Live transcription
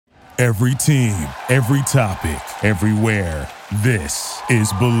Every team, every topic, everywhere. This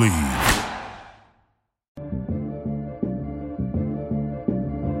is Believe.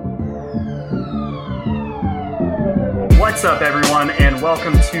 What's up, everyone, and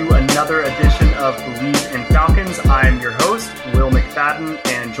welcome to another edition of Believe in Falcons. I'm your host, Will McFadden,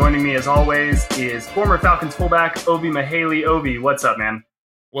 and joining me, as always, is former Falcons fullback, Obi Mahaley. Obi, what's up, man?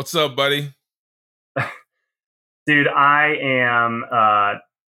 What's up, buddy? Dude, I am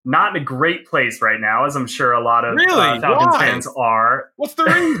not in a great place right now, as I'm sure a lot of Falcons fans are. What's the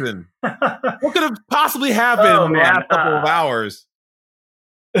reason? What could have possibly happened in the last couple of hours?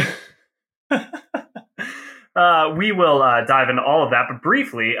 We will dive into all of that, but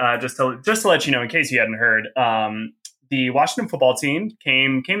briefly, just to let you know, in case you hadn't heard, the Washington football team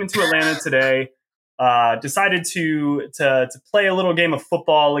came into Atlanta today. Decided to play a little game of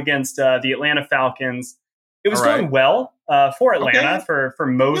football against the Atlanta Falcons. It was going well for Atlanta for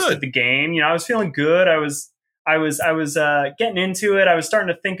most of the game. You know, I was feeling good. I was getting into it. I was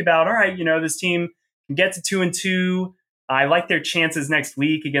starting to think about, all right, you know, this team can get to 2-2. I like their chances next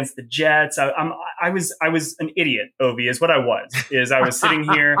week against the Jets. I was an idiot, Ovi, is what I was. I was sitting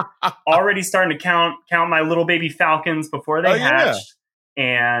here already starting to count my little baby Falcons before they hatched,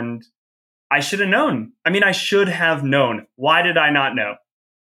 and I should have known. I mean, I should have known. Why did I not know?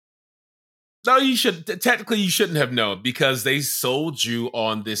 No, you should. Technically, you shouldn't have known because they sold you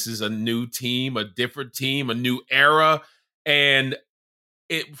on this is a new team, a different team, a new era, and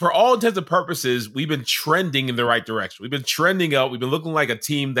for all intents and purposes, we've been trending in the right direction. We've been trending up. We've been looking like a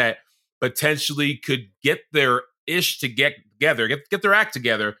team that potentially could get their ish to get together, get their act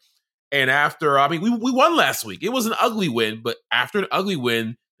together. And after, I mean, we won last week. It was an ugly win, but after an ugly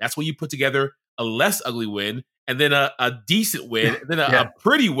win, that's when you put together a less ugly win, and then a decent win, and then a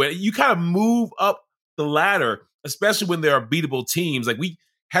pretty win. You kind of move up the ladder, especially when there are beatable teams. Like we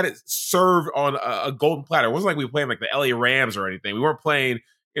had it served on a golden platter. It wasn't like we were playing like the LA Rams or anything. We weren't playing,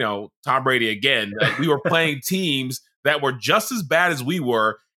 you know, Tom Brady again. Like we were playing teams that were just as bad as we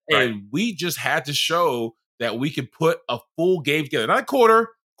were, and we just had to show that we could put a full game together. Not a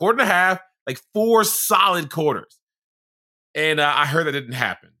quarter and a half, like 4 solid quarters. And I heard that didn't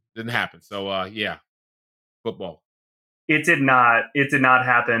happen. So, football. It did not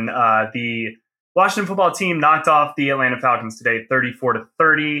happen. The Washington football team knocked off the Atlanta Falcons today,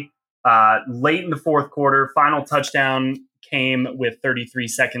 34-30. Late in the fourth quarter, final touchdown came with 33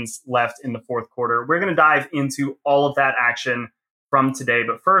 seconds left in the fourth quarter. We're going to dive into all of that action from today.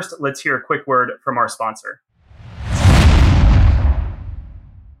 But first, let's hear a quick word from our sponsor.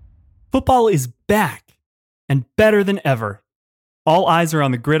 Football is back and better than ever. All eyes are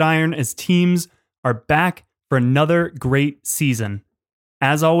on the gridiron as teams are back for another great season.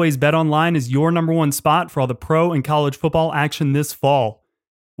 As always, BetOnline is your number one spot for all the pro and college football action this fall.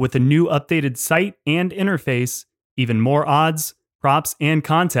 With a new updated site and interface, even more odds, props, and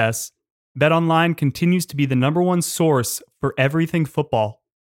contests, BetOnline continues to be the number one source for everything football.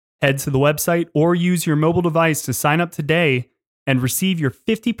 Head to the website or use your mobile device to sign up today and receive your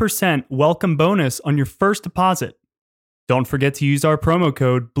 50% welcome bonus on your first deposit. Don't forget to use our promo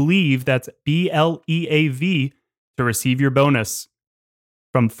code BELIEVE, that's BLEAV, to receive your bonus.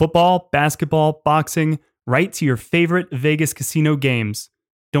 From football, basketball, boxing, right to your favorite Vegas casino games.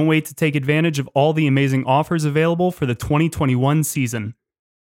 Don't wait to take advantage of all the amazing offers available for the 2021 season.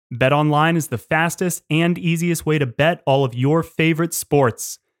 BetOnline is the fastest and easiest way to bet all of your favorite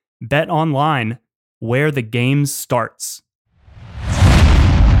sports. BetOnline, where the game starts.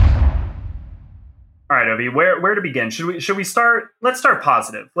 All right, Obi, where to begin? Should we start? Let's start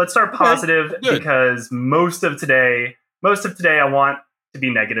positive. Let's start positive because most of today I want to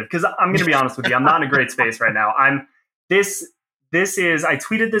be negative because I'm going to be honest with you. I'm not in a great space right now. I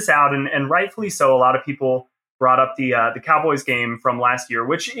tweeted this out and rightfully so. A lot of people brought up the Cowboys game from last year,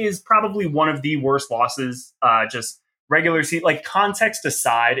 which is probably one of the worst losses, just regular season, like context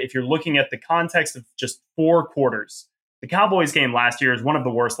aside, if you're looking at the context of just 4 quarters, the Cowboys game last year is one of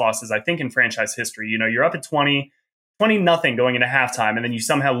the worst losses, I think, in franchise history. You know, you're up at 20-0 going into halftime, and then you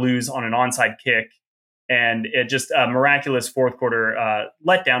somehow lose on an onside kick, and it just a miraculous fourth quarter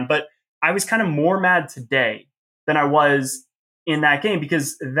letdown. But I was kind of more mad today than I was in that game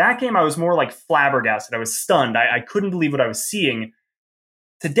because that game I was more like flabbergasted. I was stunned. I couldn't believe what I was seeing.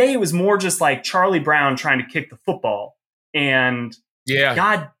 Today it was more just like Charlie Brown trying to kick the football, and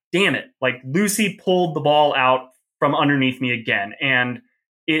God damn it, like Lucy pulled the ball out from underneath me again. And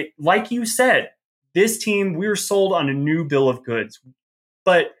it, like you said, this team, we were sold on a new bill of goods,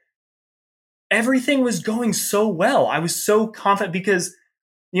 but everything was going so well. I was so confident because,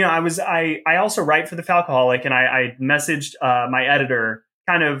 you know, I also write for the Falcoholic, and I messaged my editor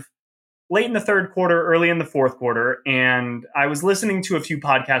kind of late in the third quarter, early in the fourth quarter, and I was listening to a few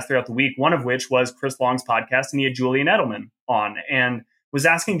podcasts throughout the week, one of which was Chris Long's podcast, and he had Julian Edelman on, and was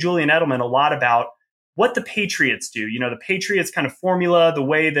asking Julian Edelman a lot about what the Patriots do. You know, the Patriots kind of formula, the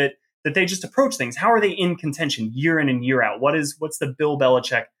way that they just approach things. How are they in contention year in and year out? What's the Bill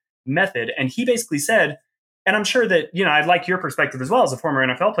Belichick method? And he basically said, and I'm sure that, you know, I'd like your perspective as well as a former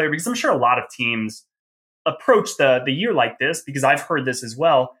NFL player, because I'm sure a lot of teams approach the year like this, because I've heard this as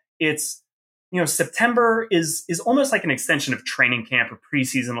well. It's, you know, September is almost like an extension of training camp or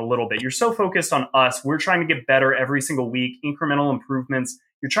preseason a little bit. You're so focused on us. We're trying to get better every single week, incremental improvements.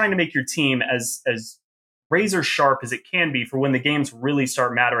 You're trying to make your team as razor sharp as it can be for when the games really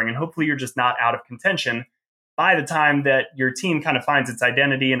start mattering. And hopefully you're just not out of contention by the time that your team kind of finds its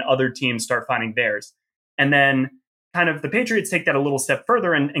identity and other teams start finding theirs. And then kind of the Patriots take that a little step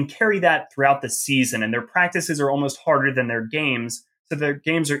further and carry that throughout the season. And their practices are almost harder than their games. So their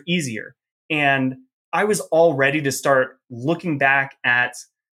games are easier. And I was all ready to start looking back at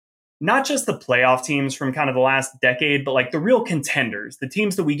not just the playoff teams from kind of the last decade, but like the real contenders, the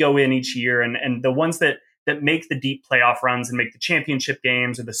teams that we go in each year and the ones that make the deep playoff runs and make the championship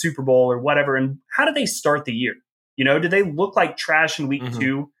games or the Super Bowl or whatever. And how do they start the year? You know, do they look like trash in week 2?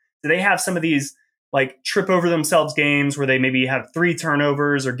 Do they have some of these like trip over themselves games where they maybe have 3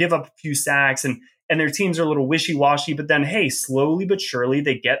 turnovers or give up a few sacks and their teams are a little wishy-washy, but then, hey, slowly but surely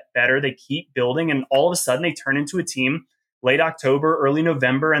they get better, they keep building, and all of a sudden they turn into a team late October, early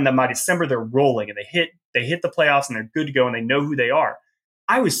November, and then by December they're rolling and they hit the playoffs and they're good to go and they know who they are.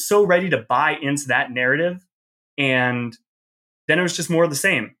 I was so ready to buy into that narrative, and then it was just more of the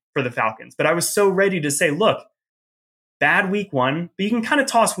same for the Falcons. But I was so ready to say, look, bad week 1, but you can kind of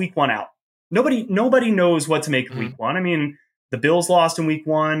toss week 1 out. Nobody knows what to make of week 1. I mean, the Bills lost in week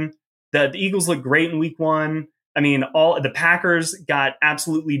 1. The Eagles looked great in week 1. I mean, all the Packers got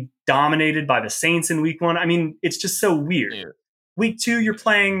absolutely dominated by the Saints in week 1. I mean, it's just so weird. Yeah. Week 2, you're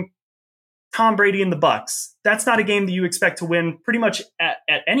playing Tom Brady and the Bucks. That's not a game that you expect to win pretty much at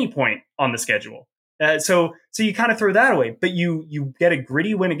any point on the schedule. So you kind of throw that away, but you get a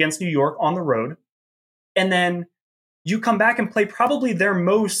gritty win against New York on the road, and then you come back and play probably their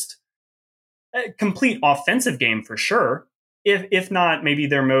most complete offensive game for sure. If not, maybe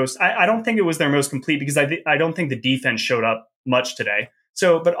their most. I don't think it was their most complete because I don't think the defense showed up much today.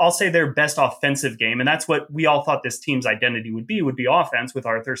 So, but I'll say their best offensive game, and that's what we all thought this team's identity would be offense with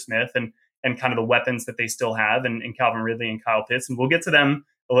Arthur Smith and kind of the weapons that they still have and Calvin Ridley and Kyle Pitts, and we'll get to them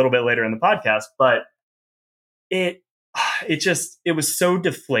a little bit later in the podcast. But it was so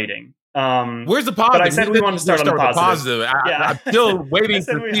deflating. Where's the positive? But I said we wanted to start on the positive. I'm still waiting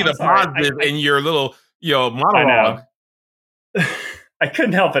to see the positive in your little monologue. I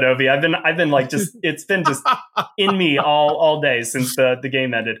couldn't help it, Ovi. I've been like it's been just in me all day since the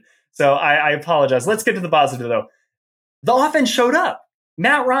game ended. So I apologize. Let's get to the positive though. The offense showed up.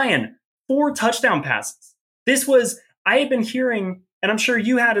 Matt Ryan, 4 touchdown passes. This was, I had been hearing, and I'm sure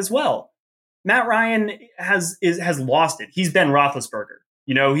you had as well. Matt Ryan has lost it. He's Ben Roethlisberger.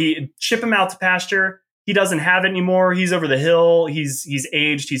 You know, he ship him out to pasture. He doesn't have it anymore. He's over the hill. He's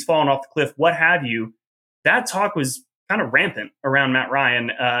aged. He's fallen off the cliff. What have you? That talk was kind of rampant around Matt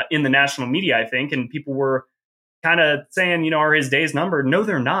Ryan in the national media, I think. And people were kind of saying, you know, are his days numbered? No,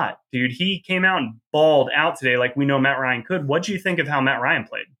 they're not, dude. He came out and balled out today like we know Matt Ryan could. What do you think of how Matt Ryan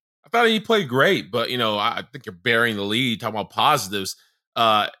played? I thought he played great, but, you know, I think you're bearing the lead, talking about positives.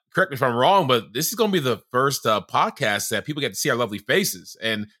 Correct me if I'm wrong, but this is going to be the first podcast that people get to see our lovely faces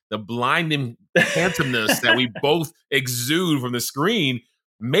and the blinding handsomeness that we both exude from the screen.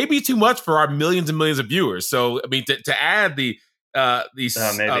 Maybe too much for our millions and millions of viewers. So, I mean, to add these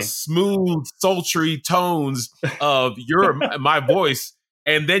smooth, sultry tones of my voice,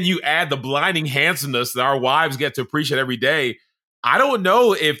 and then you add the blinding handsomeness that our wives get to appreciate every day. I don't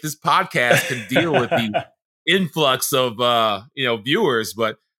know if this podcast can deal with the influx of viewers,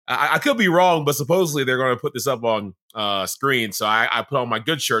 but I could be wrong. But supposedly they're going to put this up on screen. So I put on my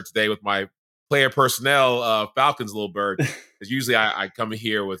good shirt today with my player personnel Falcons little bird. Because usually I come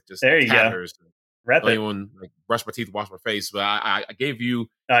here with just tatters. Don't even brush my teeth, wash my face. But I gave you.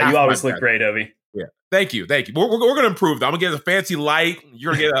 You always look great, Ovi. Yeah, thank you. We're going to improve. I'm going to get a fancy light.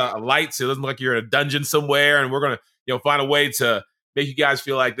 You're going to get a light so it doesn't look like you're in a dungeon somewhere. And we're going to find a way to make you guys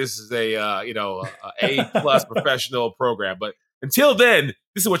feel like this is a A+ professional program. But until then,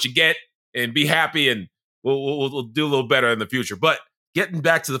 this is what you get, and be happy, and we'll do a little better in the future. But getting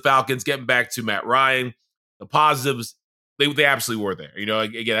back to the Falcons, getting back to Matt Ryan, the positives, they absolutely were there. You know,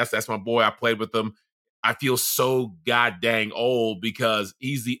 again, that's my boy. I played with him. I feel so god dang old because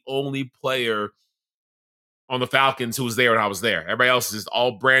he's the only player on the Falcons who was there when I was there. Everybody else is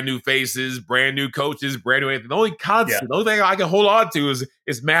all brand new faces, brand new coaches, brand new anything. The only constant, the only thing I can hold on to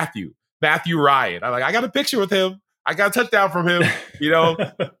is Matthew Ryan. I got a picture with him. I got a touchdown from him.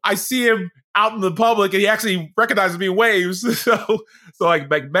 I see him out in the public and he actually recognizes me and waves. So like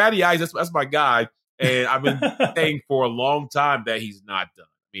Matty Ice, that's my guy. And I've been saying for a long time that he's not done.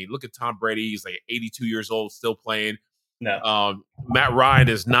 I mean, look at Tom Brady. He's like 82 years old, still playing. No. Matt Ryan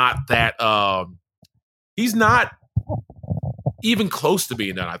is not that. He's not even close to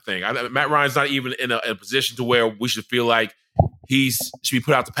being done, I think. Matt Ryan's not even in a position to where we should feel like he should be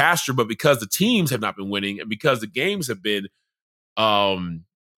put out to pasture. But because the teams have not been winning and because the games have been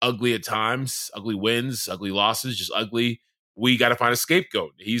ugly at times, ugly wins, ugly losses, just ugly, we got to find a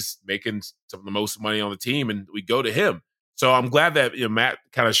scapegoat. He's making some of the most money on the team, and we go to him. So I'm glad that Matt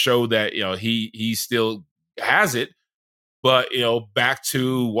kind of showed that he still has it. But back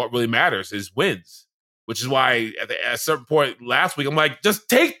to what really matters is wins. Which is why at a certain point last week, I'm like, just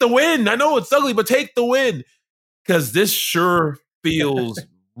take the win. I know it's ugly, but take the win. Because this sure feels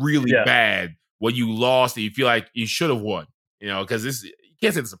really bad when you lost and you feel like you should have won. Because you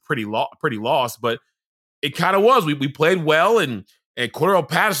can't say it's a pretty loss, but it kind of was. We played well, and Cordarrelle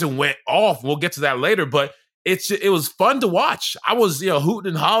Patterson went off. We'll get to that later, but it was fun to watch. I was hooting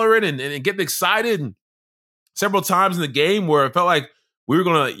and hollering and getting excited, and several times in the game where it felt like we were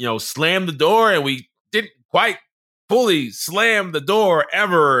going to slam the door, and we didn't quite fully slam the door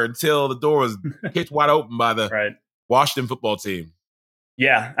ever until the door was kicked wide open by the Washington football team.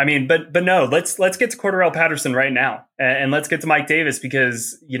 Yeah, I mean, but no, let's get to Cordarrelle Patterson right now, and let's get to Mike Davis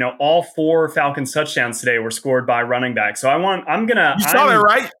because all 4 Falcons touchdowns today were scored by running backs. So I'm gonna. You saw that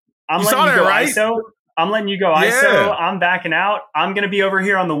right? I'm letting you go ISO. I'm letting you go ISO. I'm backing out. I'm gonna be over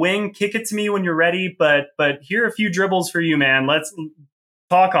here on the wing. Kick it to me when you're ready. But here are a few dribbles for you, man. Let's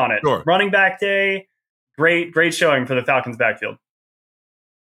talk on it. Sure. Running back day. Great showing for the Falcons backfield.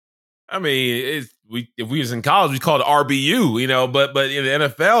 I mean, if we was in college, we called it RBU, but in the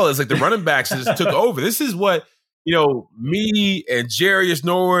NFL, it's like the running backs just took over. This is what, me and Jarius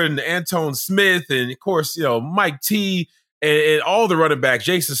Norwood and Antone Smith and, of course, Mike T and all the running backs,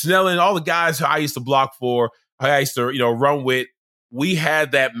 Jason Snellen, all the guys who I used to block for, who I used to, run with, we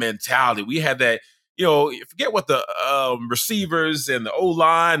had that mentality. We had that, forget what the receivers and the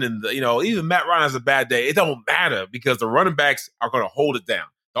O-line and even Matt Ryan has a bad day. It don't matter because the running backs are going to hold it down.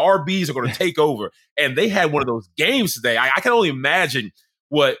 The RBs are going to take over. And they had one of those games today. I can only imagine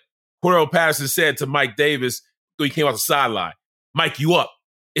what Cordarrelle Patterson said to Mike Davis when he came off the sideline. Mike, you up.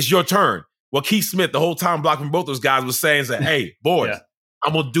 It's your turn. Well, Keith Smith, the whole time blocking both those guys, was saying, hey, boys,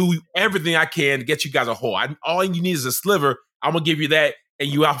 I'm going to do everything I can to get you guys a hole. All you need is a sliver. I'm going to give you that. And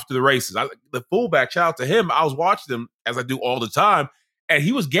you off to the races. The fullback, shout out to him. I was watching him as I do all the time, and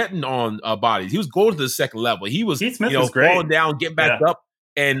he was getting on bodies. He was going to the second level. He was, was falling down, getting back up,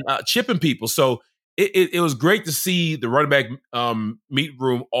 and chipping people. So it was great to see the running back meet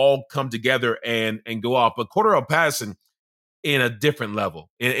room all come together and go off. But Cordarrelle Patterson in a different level,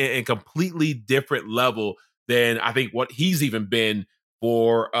 in a completely different level than I think what he's even been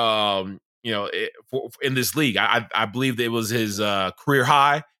for in this league. I believe that it was his career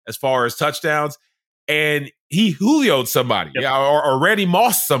high as far as touchdowns, and he Julio'd somebody, or Randy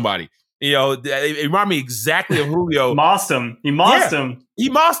Moss somebody. It reminded me exactly of Julio. He mossed him. He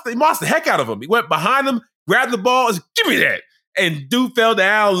mossed the heck out of him. He went behind him, grabbed the ball, and said, give me that. And dude fell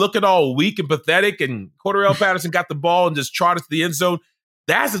down, looking all weak and pathetic. And Cordarrelle Patterson got the ball and just trotted to the end zone.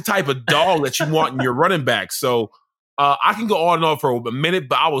 That's the type of dog that you want in your running back. So I can go on and on for a minute,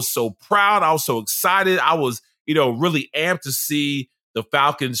 but I was so proud. I was so excited. I was, really amped to see the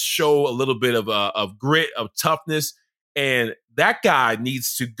Falcons show a little bit of grit, of toughness. And that guy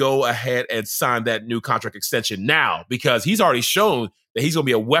needs to go ahead and sign that new contract extension now because he's already shown that he's going to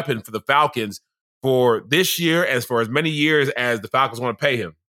be a weapon for the Falcons for this year as for as many years as the Falcons want to pay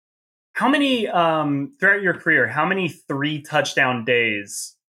him. How many, throughout your career, how many 3 touchdown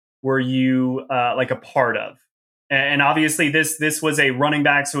days were you a part of? And obviously this was a running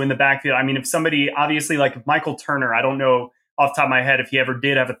back, so in the backfield. I mean, if somebody, obviously like Michael Turner, I don't know off the top of my head if he ever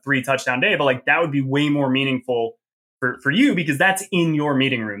did have a 3 touchdown day, but that would be way more meaningful for you because that's in your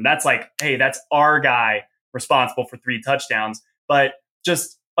meeting room. That's hey, that's our guy responsible for 3 touchdowns. But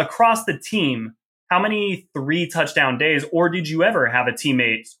just across the team, how many 3 touchdown days, or did you ever have a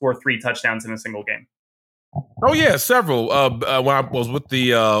teammate score 3 touchdowns in a single game? Oh yeah, several. When I was with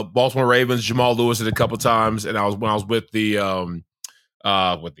the Baltimore Ravens, Jamal Lewis did a couple times, and when I was with the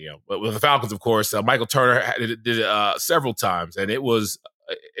Falcons, of course, Michael Turner did several times, and it was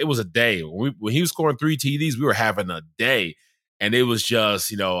a day when he was scoring 3 TDs. We were having a day, and it was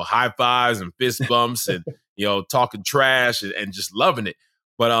just high fives and fist bumps, and talking trash and just loving it.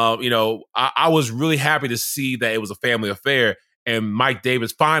 But I was really happy to see that it was a family affair, and Mike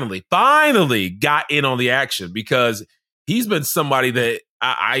Davis finally got in on the action, because he's been somebody that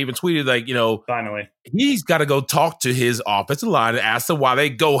I even tweeted, finally he's got to go talk to his offensive line and ask them why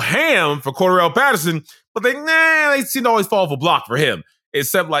they go ham for Cordarrelle Patterson, but they seem to always fall for block for him. It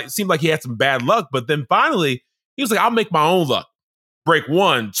seemed like he had some bad luck, but then finally he was like, I'll make my own luck. Break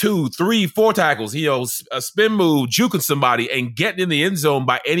 1, 2, 3, 4 tackles, a spin move, juking somebody, and getting in the end zone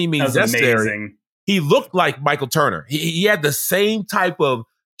by any means necessary. Amazing. He looked like Michael Turner. He had the same type of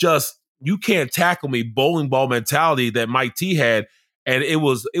just, you can't tackle me, bowling ball mentality that Mike T had. And it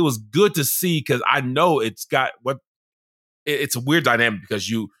was good to see, because I know it's a weird dynamic, because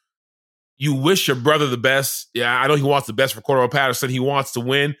you wish your brother the best. Yeah, I know he wants the best for Cordarrelle Patterson. He wants to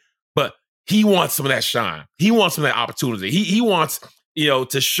win, but he wants some of that shine. He wants some of that opportunity. He wants,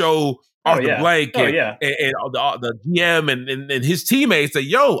 to show Arthur Blank and the GM and his teammates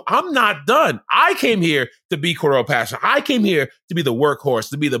that, I'm not done. I came here to be Cordarrelle Patterson. I came here to be the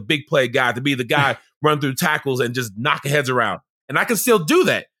workhorse, to be the big play guy, to be the guy run through tackles and just knocking heads around. And I can still do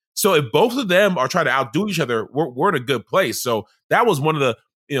that. So if both of them are trying to outdo each other, we're in a good place. So that was one of the,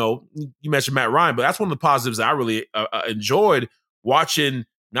 you mentioned Matt Ryan, but that's one of the positives that I really enjoyed watching,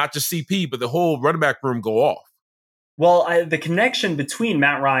 not just CP, but the whole running back room go off. Well, the connection between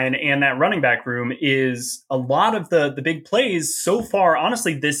Matt Ryan and that running back room is a lot of the big plays so far,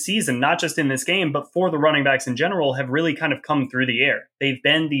 honestly, this season, not just in this game, but for the running backs in general, have really kind of come through the air. They've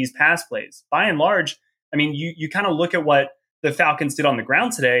been these pass plays. By and large, I mean, you kind of look at what the Falcons did on the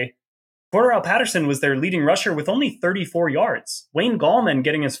ground today. Cordarrelle Patterson was their leading rusher with only 34 yards. Wayne Gallman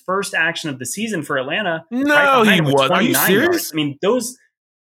getting his first action of the season for Atlanta. No, he was. Are you serious? Yards. I mean, those.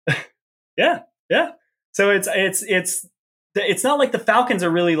 Yeah. So it's not like the Falcons are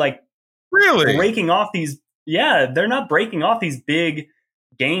really breaking off these. Yeah, they're not breaking off these big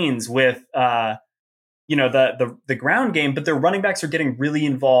gains with the ground game, but their running backs are getting really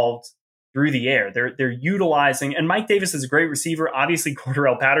involved through the air. They're utilizing, and Mike Davis is a great receiver. Obviously,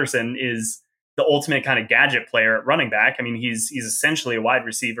 Cordarrelle Patterson is the ultimate kind of gadget player at running back. I mean, he's essentially a wide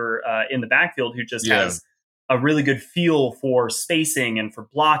receiver in the backfield who just has a really good feel for spacing and for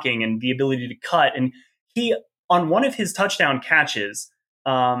blocking and the ability to cut. And he, on one of his touchdown catches,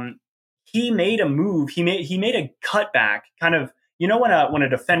 he made a move. He made a cutback, kind of, when a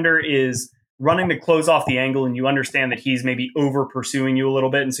defender is running to close off the angle and you understand that he's maybe over pursuing you a little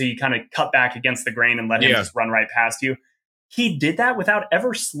bit. And so you kind of cut back against the grain and let him just run right past you. He did that without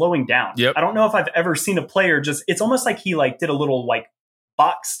ever slowing down. Yep. I don't know if I've ever seen a player it's almost like he did a little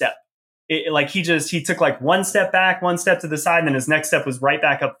box step. He took one step back, one step to the side, and then his next step was right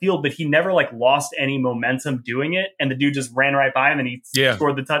back upfield, but he never lost any momentum doing it. And the dude just ran right by him and he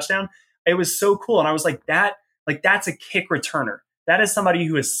scored the touchdown. It was so cool. And I was that's a kick returner. That is somebody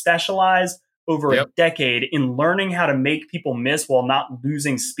who has specialized over a decade in learning how to make people miss while not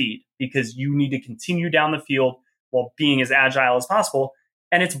losing speed, because you need to continue down the field while being as agile as possible.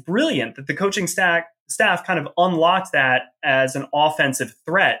 And it's brilliant that the coaching staff kind of unlocked that as an offensive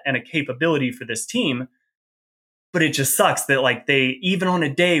threat and a capability for this team. But it just sucks that they, even on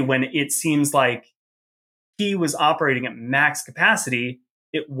a day when it seems like he was operating at max capacity,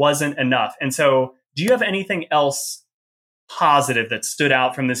 it wasn't enough. And so do you have anything else positive that stood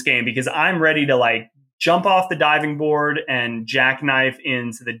out from this game? Because I'm ready to jump off the diving board and jackknife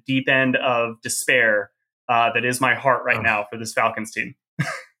into the deep end of despair that is my heart right now for this Falcons team.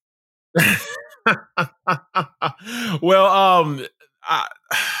 Well,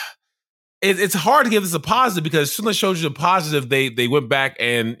 it's hard to give this a positive, because as soon as I showed you the positive, they went back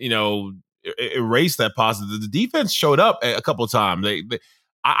and erased that positive. The defense showed up a couple of times.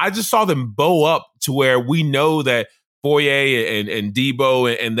 I just saw them bow up to where we know that Foye and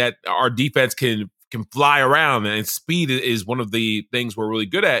Debo and that our defense can fly around, and speed is one of the things we're really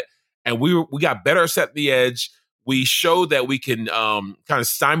good at. And we got better set the edge. We showed that we can kind of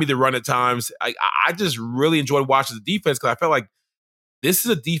stymie the run at times. I just really enjoyed watching the defense, because I felt like this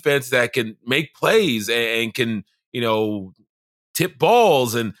is a defense that can make plays and can, tip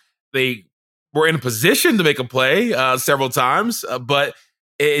balls. And they were in a position to make a play several times, but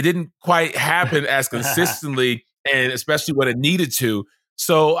it didn't quite happen as consistently, and especially when it needed to.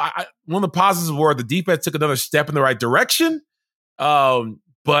 So one of the positives were the defense took another step in the right direction,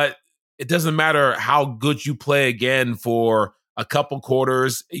 but it doesn't matter how good you play again for a couple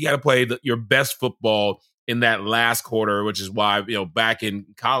quarters. You got to play your best football in that last quarter, which is why, back in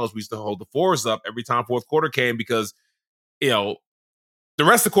college, we used to hold the fours up every time fourth quarter came, because, the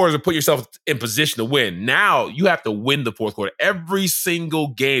rest of the quarters will put yourself in position to win. Now you have to win the fourth quarter. Every single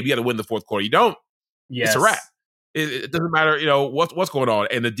game, you got to win the fourth quarter. You don't, It's a wrap. It doesn't matter, what's going on.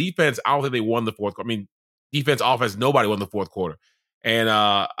 And the defense, I don't think they won the fourth quarter. I mean, defense, offense, nobody won the fourth quarter. And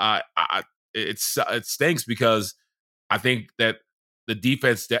it stinks because I think that the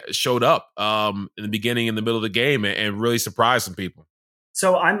defense that showed up in the beginning, in the middle of the game, and really surprised some people.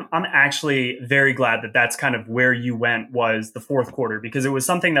 So I'm actually very glad that that's kind of where you went, was the fourth quarter, because it was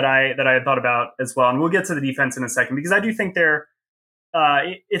something that I had thought about as well. And we'll get to the defense in a second, because I do think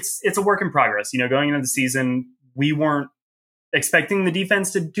it's a work in progress. Going into the season, we weren't expecting the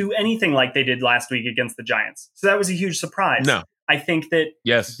defense to do anything like they did last week against the Giants. So that was a huge surprise. No. I think that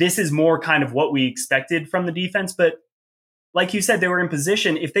this is more kind of what we expected from the defense. But like you said, they were in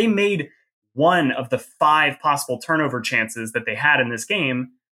position. If they made one of the 5 possible turnover chances that they had in this game,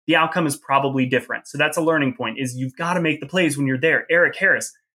 the outcome is probably different. So that's a learning point, is you've got to make the plays when you're there. Eric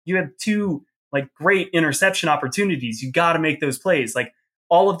Harris, you had 2 great interception opportunities. You got to make those plays.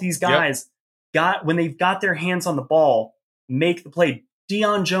 All of these guys when they've got their hands on the ball, make the play.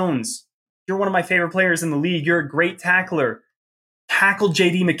 Deion Jones, you're one of my favorite players in the league. You're a great tackler. Tackle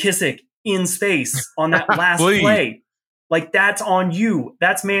JD McKissick in space on that last play. That's on you.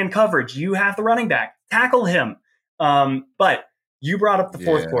 That's man coverage. You have the running back. Tackle him. But you brought up the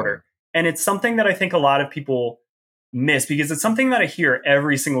fourth quarter. And it's something that I think a lot of people miss, because it's something that I hear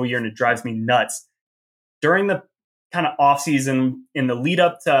every single year and it drives me nuts. During the kind of off season, in the lead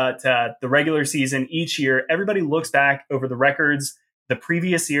up to the regular season each year, everybody looks back over the records the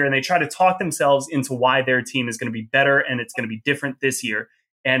previous year and they try to talk themselves into why their team is going to be better and it's going to be different this year.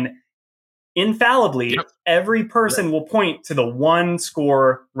 And infallibly, every person will point to the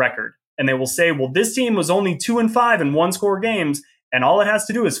 1-score record and they will say, well, this team was only 2-5 in 1-score games, and all it has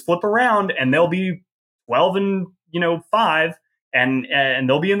to do is flip around and they'll be 12-5 and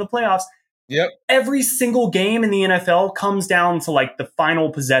they'll be in the playoffs. Yep. Every single game in the NFL comes down to the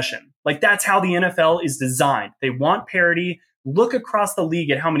final possession. That's how the NFL is designed. They want parity. Look across the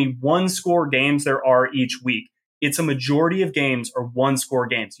league at how many 1-score games there are each week. It's a majority of games are 1-score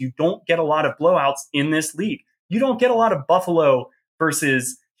games. You don't get a lot of blowouts in this league. You don't get a lot of Buffalo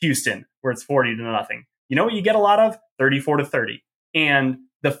versus Houston where it's 40-0. You know what you get a lot of? 34-30. And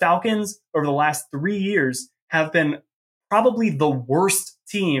the Falcons over the last 3 years have been probably the worst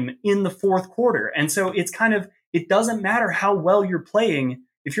team in the fourth quarter. And so it's it doesn't matter how well you're playing.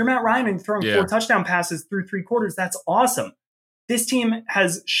 If you're Matt Ryan and throwing 4 touchdown passes through 3 quarters, that's awesome. This team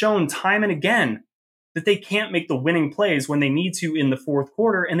has shown time and again that they can't make the winning plays when they need to in the fourth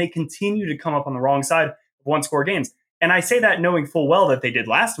quarter, and they continue to come up on the wrong side of 1-score games. And I say that knowing full well that they did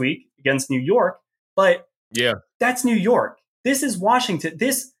last week against New York, but that's New York. This is Washington.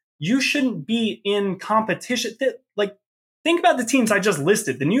 You shouldn't be in competition. Think about the teams I just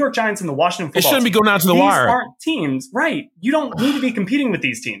listed, the New York Giants and the Washington football team. It shouldn't be going down to the wire. These aren't teams, right? You don't need to be competing with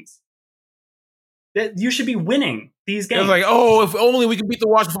these teams. You should be winning these games. It's if only we can beat the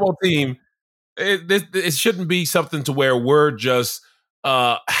Washington football team. It shouldn't be something to where we're just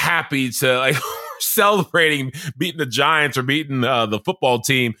happy to celebrating beating the Giants or beating the football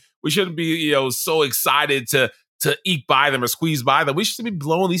team. We shouldn't be so excited to eke by them or squeeze by them. We should be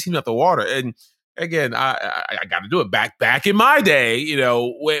blowing these teams out the water. And again, I got to do it. Back in my day,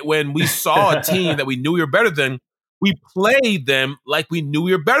 when we saw a team that we knew we were better than, we played them like we knew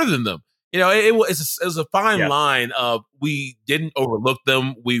we were better than them. It was a fine line of, we didn't overlook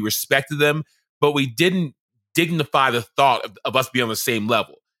them, we respected them, but we didn't dignify the thought of us being on the same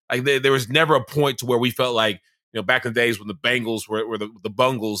level. There was never a point to where we felt back in the days when the Bengals were the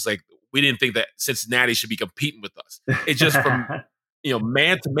Bungles, we didn't think that Cincinnati should be competing with us. It's just from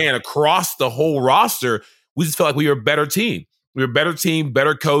man to man across the whole roster, we just felt like we were a better team. We were a better team,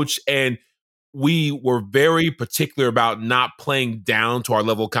 better coach, and we were very particular about not playing down to our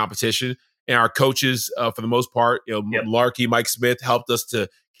level of competition. And our coaches, for the most part, Larkey, Mike Smith, helped us to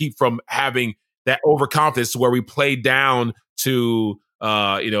keep from having that overconfidence to where we played down to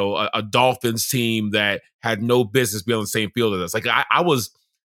a Dolphins team that had no business being on the same field as us. I was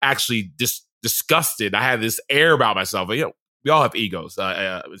actually disgusted. I had this air about myself. We all have egos,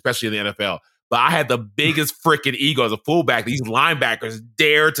 especially in the NFL. But I had the biggest freaking ego as a fullback. These linebackers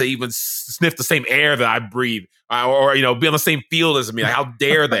dare to even sniff the same air that I breathe, or be on the same field as me. How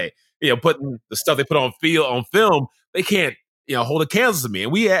dare they? Putting the stuff they put on film, they can't hold a candle to me.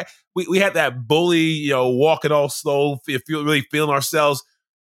 And we had that bully, walking all slow, really feeling ourselves.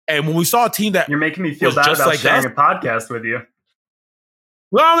 And when we saw a team that you're making me feel bad about sharing a podcast with you.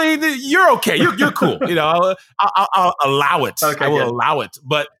 Well, I mean, you're okay. You're cool. I'll allow it. Okay, I will allow it.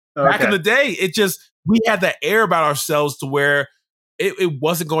 But back in the day, we had that air about ourselves to where it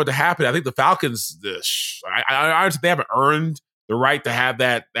wasn't going to happen. I think the Falcons, I understand they haven't earned the right to have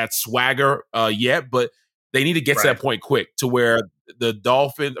that swagger yet, but they need to get to that point quick to where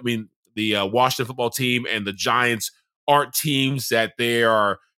the Washington football team and the Giants aren't teams that they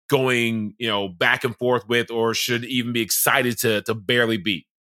are going, back and forth with, or should even be excited to barely beat.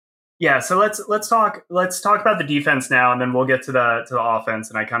 Yeah, so let's talk about the defense now, and then we'll get to the offense.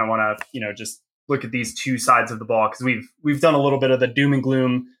 And I kind of want to just look at these two sides of the ball, because we've done a little bit of the doom and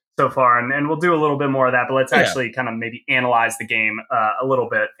gloom so far, and we'll do a little bit more of that. But let's actually kind of maybe analyze the game a little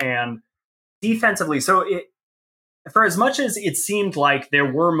bit. And defensively, for as much as it seemed like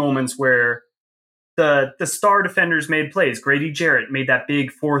there were moments where the star defenders made plays. Grady Jarrett made that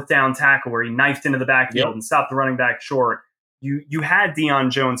big 4th down tackle where he knifed into the backfield and stopped the running back short. You had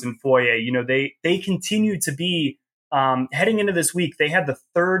Deion Jones and Foye. They continue to be heading into this week. They had the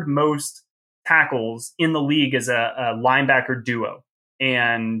 3rd most tackles in the league as a linebacker duo,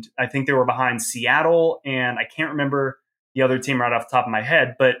 and I think they were behind Seattle, and I can't remember the other team right off the top of my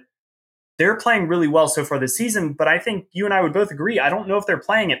head, but they're playing really well so far this season. But I think you and I would both agree, I don't know if they're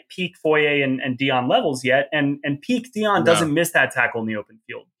playing at peak Foye and Deion levels yet. And peak Deion doesn't miss that tackle in the open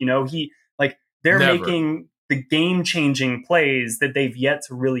field. They're Never. Making the game-changing plays that they've yet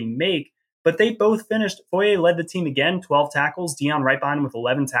to really make. But they both finished. Foye led the team again, 12 tackles. Deion right behind him with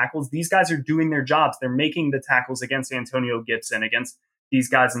 11 tackles. These guys are doing their jobs. They're making the tackles against Antonio Gibson, against these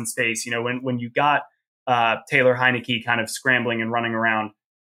guys in space. When you got Taylor Heineke kind of scrambling and running around,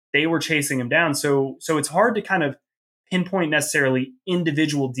 they were chasing him down. So it's hard to kind of pinpoint necessarily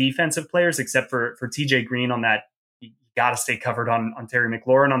individual defensive players, except for TJ Green on that. You got to stay covered on Terry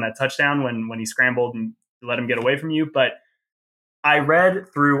McLaurin on that touchdown when he scrambled and let him get away from you. But I read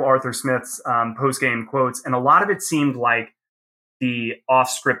through Arthur Smith's post-game quotes, and a lot of it seemed like the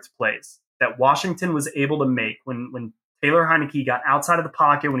off-script plays that Washington was able to make when Taylor Heineke got outside of the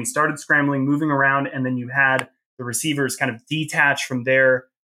pocket, when he started scrambling, moving around, and then you had the receivers kind of detach from their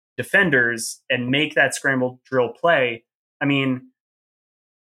defenders and make that scramble drill play. I mean,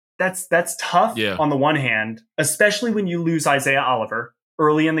 that's tough on the one hand, especially when you lose Isaiah Oliver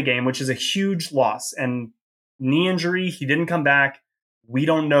early in the game, which is a huge loss. And knee injury, he didn't come back. We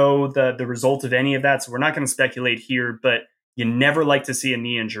don't know the result of any of that, so we're not going to speculate here, but you never like to see a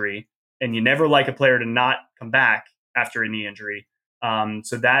knee injury, and you never like a player to not come back after a knee injury.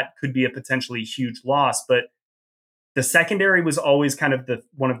 So that could be a potentially huge loss. But the secondary was always kind of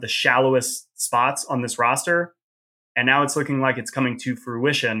one of the shallowest spots on this roster, and now it's looking like it's coming to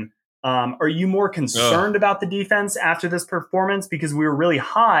fruition. Are you more concerned about the defense after this performance, because we were really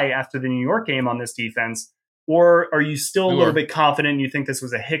high after the New York game on this defense, or are you still a little bit confident and you think this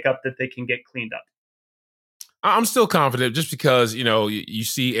was a hiccup that they can get cleaned up? I'm still confident, just because, you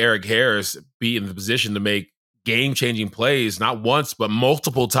see Eric Harris be in the position to make game-changing plays, not once, but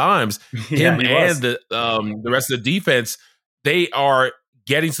multiple times. Him and the rest of the defense, they are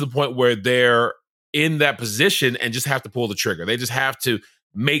getting to the point where they're in that position and just have to pull the trigger. They just have to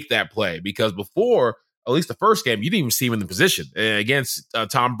make that play, because before, at least the first game, you didn't even see him in the position. Against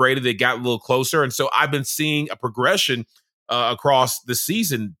Tom Brady, they got a little closer. And so I've been seeing a progression across the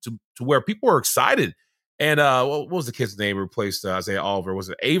season to where people are excited. And what was the kid's name who replaced Isaiah Oliver? Was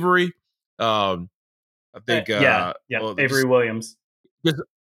it Avery? I think Avery Williams.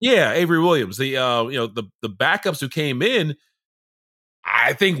 Yeah, Avery Williams. The the backups who came in,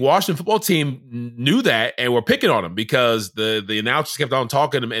 I think Washington football team knew that and were picking on him, because the announcers kept on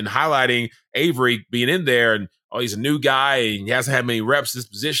talking and highlighting Avery being in there, and he's a new guy and he hasn't had many reps in this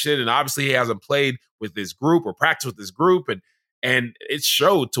position, and obviously he hasn't played with this group or practiced with this group, and it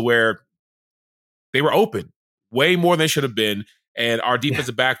showed to where they were open way more than they should have been, and our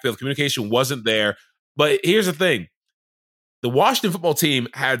defensive backfield communication wasn't there. But here's the thing. The Washington football team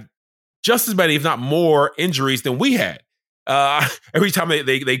had just as many, if not more, injuries than we had. Every time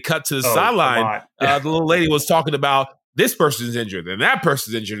they cut to the sideline, the little lady was talking about this person's injured, and that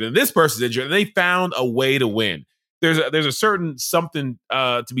person's injured, and this person's injured, and they found a way to win. There's a certain something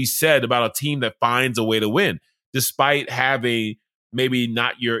to be said about a team that finds a way to win, despite having maybe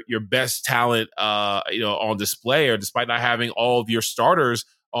not your best talent on display, or despite not having all of your starters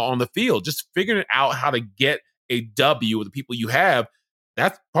on the field. Just figuring out how to get a W with the people you have.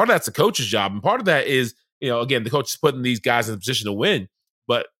 That's part of that's the coach's job, and part of that is, again, the coach is putting these guys in a position to win.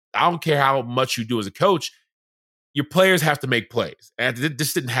 But I don't care how much you do as a coach, your players have to make plays, and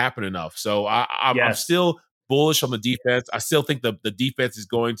this didn't happen enough. So I'm still bullish on the defense. I still think the defense is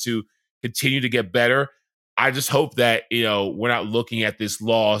going to continue to get better. I just hope that we're not looking at this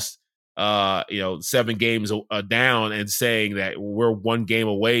loss 7 games down and saying that we're one game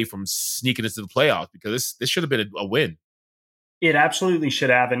away from sneaking into the playoffs, because this should have been a win. It absolutely should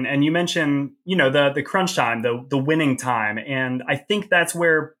have. And you mentioned, the crunch time, the winning time. And I think that's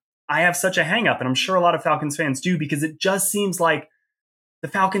where I have such a hang up. And I'm sure a lot of Falcons fans do, because it just seems like the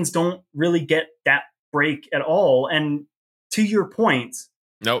Falcons don't really get that break at all. And to your point,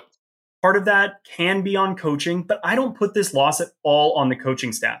 Nope. part of that can be on coaching, but I don't put this loss at all on the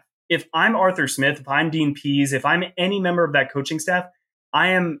coaching staff. If I'm Arthur Smith, if I'm Dean Pease, if I'm any member of that coaching staff, I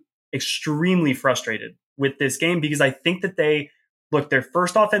am extremely frustrated with this game, because I think that their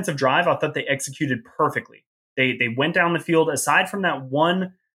first offensive drive, I thought they executed perfectly. They went down the field, aside from that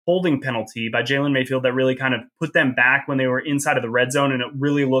one holding penalty by Jalen Mayfield that really kind of put them back when they were inside of the red zone, and it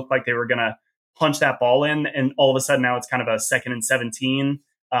really looked like they were going to punch that ball in. And all of a sudden now it's kind of a 2nd and 17.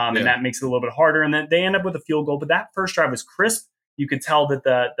 And that makes it a little bit harder. And then they end up with a field goal. But that first drive was crisp. You could tell that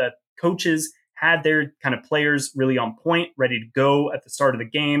the coaches had their kind of players really on point, ready to go at the start of the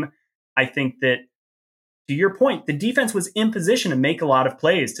game. I think that, to your point, the defense was in position to make a lot of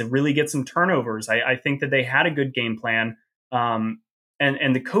plays, to really get some turnovers. I think that they had a good game plan.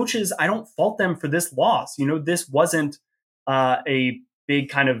 And the coaches, I don't fault them for this loss. This wasn't a big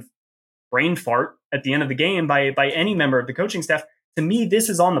kind of brain fart at the end of the game by any member of the coaching staff. To me, this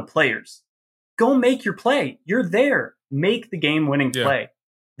is on the players. Go make your play. You're there. Make the game-winning play.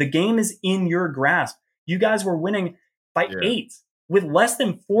 The game is in your grasp. You guys were winning by 8 with less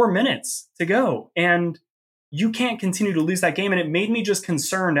than 4 minutes to go. And you can't continue to lose that game. And it made me just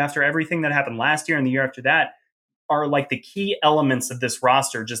concerned after everything that happened last year and the year after that, are like the key elements of this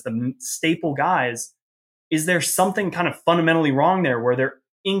roster, just the staple guys. Is there something kind of fundamentally wrong there where they're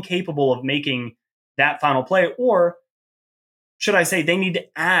incapable of making that final play? Or should I say they need to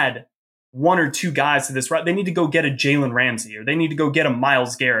add 1 or 2 guys to this? They need to go get a Jalen Ramsey, or they need to go get a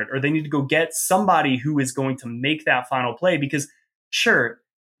Myles Garrett, or they need to go get somebody who is going to make that final play. Because sure,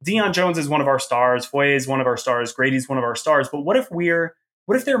 Deion Jones is one of our stars, Foye is one of our stars, Grady's one of our stars. But what if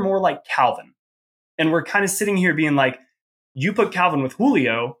they're more like Calvin? And we're kind of sitting here being like, you put Calvin with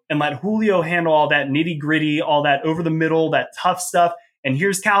Julio and let Julio handle all that nitty gritty, all that over the middle, that tough stuff. And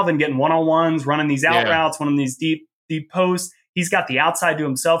here's Calvin getting one-on-ones, running these out routes, running these deep posts. He's got the outside to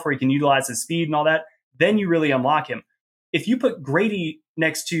himself where he can utilize his speed and all that. Then you really unlock him. If you put Grady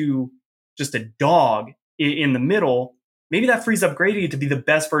next to just a dog in the middle, maybe that frees up Grady to be the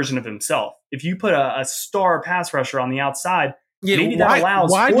best version of himself. If you put a star pass rusher on the outside, maybe that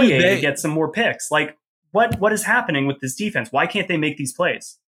allows Foye to get some more picks. Like, what is happening with this defense? Why can't they make these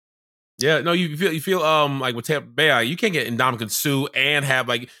plays? Yeah, no, you feel like with Tampa Bay, you can't get Ndamukong Suh and have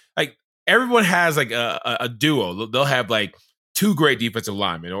like everyone has like a duo. They'll have like 2 great defensive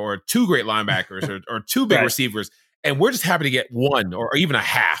linemen, or 2 great linebackers, or 2 big receivers, and we're just happy to get 1 or even a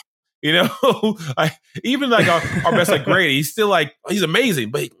half. Even like our best like Grady, he's still like, he's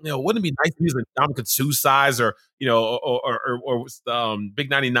amazing, but wouldn't it be nice if he was a Ndamukong Suh size, or big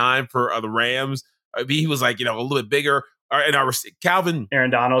 99 for the Rams? He was like a little bit bigger. And our Calvin,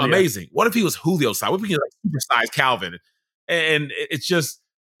 Aaron Donald, amazing. What if he was Julio size? What if he was like supersize Calvin? And it's just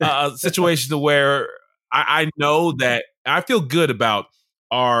a situation where I know that I feel good about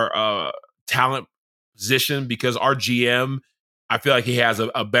our talent position, because our GM, I feel like he has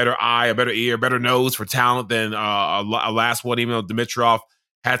a better eye, a better ear, better nose for talent than a last one. Even though Dimitroff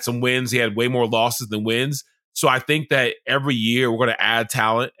had some wins, he had way more losses than wins. So I think that every year we're going to add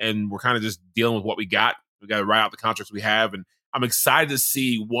talent, and we're kind of just dealing with what we got. We got to write out the contracts we have. And I'm excited to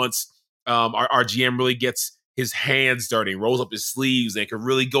see once our GM really gets his hands dirty, rolls up his sleeves, and can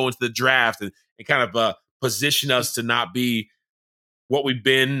really go into the draft and kind of position us to not be what we've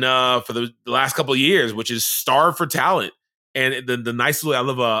been for the last couple of years, which is starved for talent. And the nice little,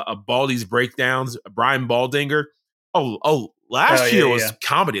 I love Baldy's breakdowns, Brian Baldinger. Last year was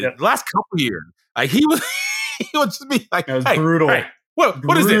comedy. Yep. The last couple of years, like he would just be like, it was brutal. Hey,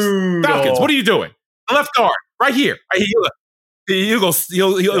 what is this? Falcons, what are you doing? The left guard, right here. He'll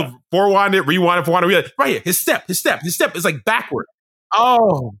forewind it, rewind it. Right here. His step is like backward.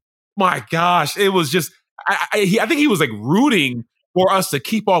 Oh my gosh. It was just, I think he was like rooting for us to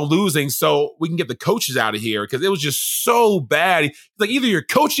keep on losing so we can get the coaches out of here, because it was just so bad. It's like, either you're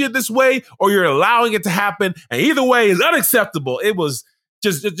coaching it this way or you're allowing it to happen, and either way is unacceptable. It was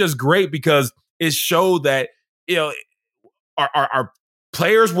just great, because it showed that our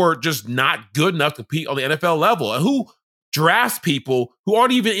players were just not good enough to compete on the NFL level. And who drafts people who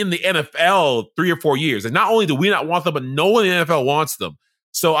aren't even in the NFL 3 or 4 years? And not only do we not want them, but no one in the NFL wants them.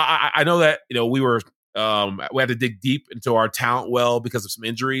 So I know that we had to dig deep into our talent well because of some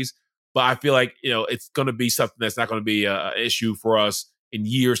injuries, but I feel like it's going to be something that's not going to be an issue for us in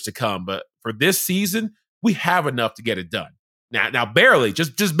years to come. But for this season, we have enough to get it done. Now barely,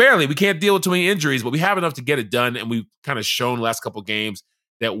 just barely. We can't deal with too many injuries, but we have enough to get it done. And we've kind of shown the last couple games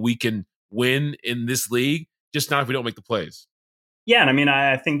that we can win in this league, just not if we don't make the plays. Yeah, and I mean,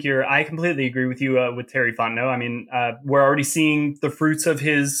 I think I completely agree with you with Terry Fontenot. I mean, we're already seeing the fruits of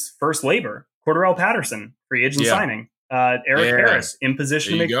his first labor. Cordarrelle Patterson, free agent signing. Eric Harris in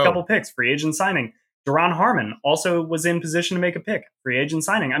position to make a couple picks, free agent signing. Duron Harmon also was in position to make a pick, free agent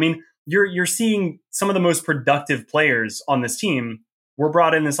signing. I mean, you're seeing some of the most productive players on this team were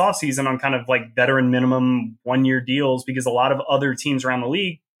brought in this offseason on kind of like veteran minimum 1-year deals because a lot of other teams around the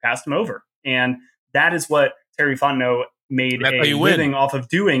league passed them over. And that is what Terry Fontenot made a living off of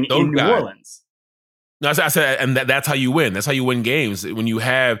doing in New Orleans. No, I said, and that's how you win. That's how you win games. When you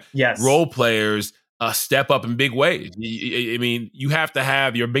have role players step up in big ways. I mean, you have to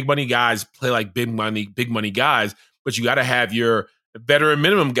have your big money guys play like big money guys, but you got to have your veteran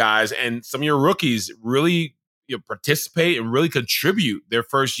minimum guys and some of your rookies really participate and really contribute their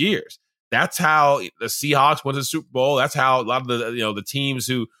first years. That's how the Seahawks went to the Super Bowl. That's how a lot of the teams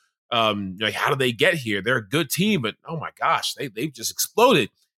who how do they get here? They're a good team, but oh my gosh, they've just exploded.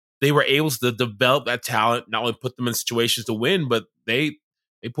 They were able to develop that talent, not only put them in situations to win, but they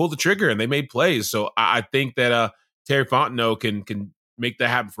pulled the trigger and they made plays. So I think that Terry Fontenot can make that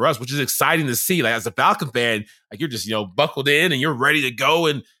happen for us, which is exciting to see. Like as a Falcon fan, like you're just buckled in and you're ready to go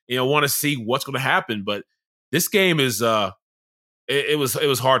and want to see what's going to happen. But this game is it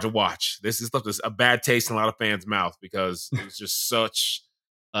was hard to watch. This is left a bad taste in a lot of fans' mouth because it was just such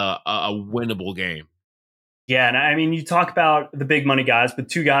a winnable game. Yeah, and I mean, you talk about the big money guys, but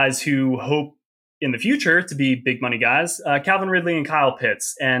two guys who hope in the future to be big money guys, Calvin Ridley and Kyle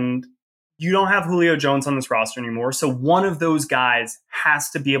Pitts. And you don't have Julio Jones on this roster anymore. So one of those guys has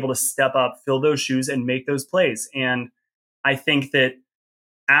to be able to step up, fill those shoes, and make those plays. And I think that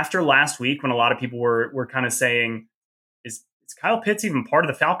after last week, when a lot of people were kind of saying, is Kyle Pitts even part of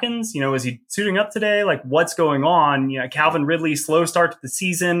the Falcons? Is he suiting up today? Like, what's going on? Calvin Ridley, slow start to the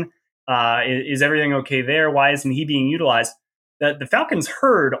season. Is everything okay there? Why isn't he being utilized? The Falcons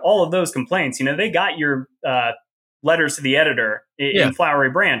heard all of those complaints. They got your letters to the editor in Flowery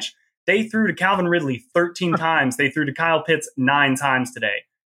Branch. They threw to Calvin Ridley 13 times. They threw to Kyle Pitts 9 times today.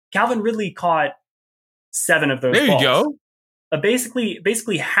 Calvin Ridley caught 7 of those balls. There you go.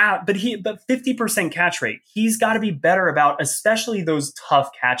 Basically half, but 50% catch rate. He's got to be better about, especially those tough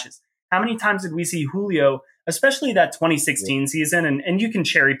catches. How many times did we see Julio, especially that 2016 season? And you can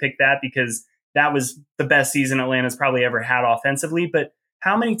cherry pick that because that was the best season Atlanta's probably ever had offensively. But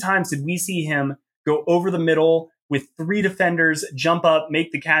how many times did we see him go over the middle with 3 defenders, jump up,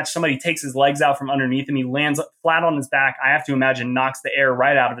 make the catch? Somebody takes his legs out from underneath him. He lands flat on his back. I have to imagine knocks the air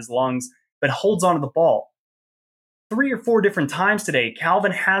right out of his lungs, but holds onto the ball. 3 or 4 different times today,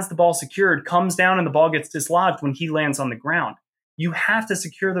 Calvin has the ball secured, comes down, and the ball gets dislodged when he lands on the ground. You have to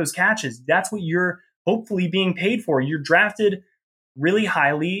secure those catches. That's what you're hopefully being paid for. You're drafted really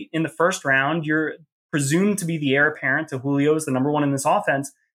highly in the first round. You're presumed to be the heir apparent to Julio as the number 1 in this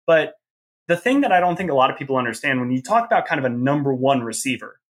offense. But the thing that I don't think a lot of people understand when you talk about kind of a number 1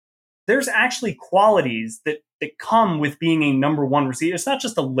 receiver, there's actually qualities that come with being a number 1 receiver. It's not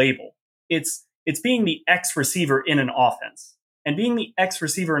just a label. It's being the X receiver in an offense. And being the X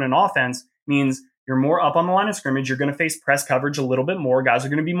receiver in an offense means you're more up on the line of scrimmage. You're going to face press coverage a little bit more. Guys are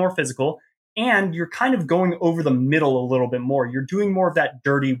going to be more physical. And you're kind of going over the middle a little bit more. You're doing more of that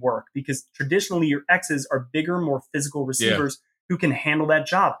dirty work because traditionally your X's are bigger, more physical receivers who can handle that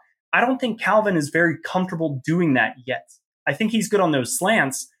job. I don't think Calvin is very comfortable doing that yet. I think he's good on those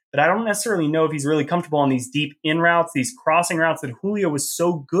slants, but I don't necessarily know if he's really comfortable on these deep in routes, these crossing routes that Julio was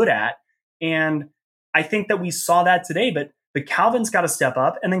so good at. And I think that we saw that today, but Calvin's got to step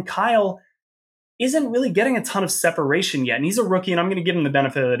up. And then Kyle isn't really getting a ton of separation yet. And he's a rookie, and I'm going to give him the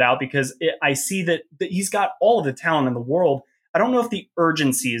benefit of the doubt because I see that he's got all of the talent in the world. I don't know if the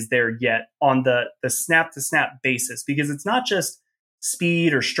urgency is there yet on the snap-to-snap basis because it's not just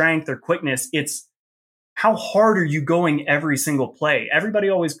speed or strength or quickness. It's how hard are you going every single play? Everybody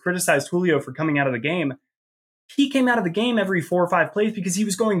always criticized Julio for coming out of the game. He came out of the game every 4 or 5 plays because he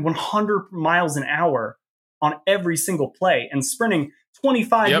was going 100 miles an hour on every single play and sprinting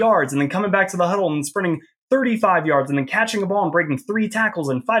 25 yards and then coming back to the huddle and sprinting 35 yards and then catching a ball and breaking 3 tackles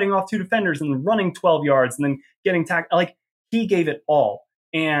and fighting off 2 defenders and then running 12 yards and then getting tackled. Like, he gave it all.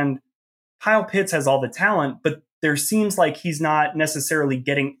 And Kyle Pitts has all the talent, but there seems like he's not necessarily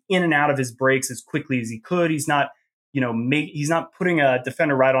getting in and out of his breaks as quickly as he could. He's not, he's not putting a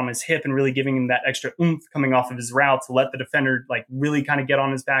defender right on his hip and really giving him that extra oomph coming off of his route to let the defender like really kind of get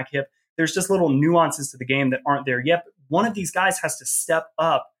on his back hip. There's just little nuances to the game that aren't there yet. But one of these guys has to step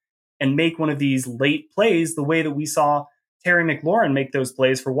up and make one of these late plays the way that we saw Terry McLaurin make those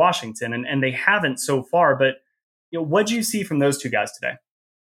plays for Washington, and they haven't so far. But what do you see from those two guys today?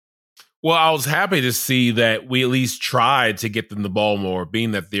 Well, I was happy to see that we at least tried to get them the ball more,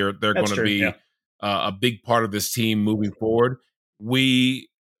 being that they're going to be a big part of this team moving forward. We,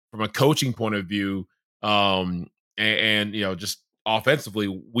 from a coaching point of view, and just offensively,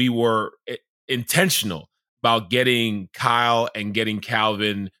 we were intentional about getting Kyle and getting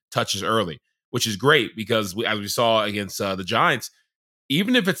Calvin touches early, which is great because as we saw against the Giants,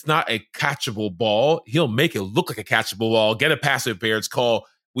 even if it's not a catchable ball, he'll make it look like a catchable ball, get a pass interference call.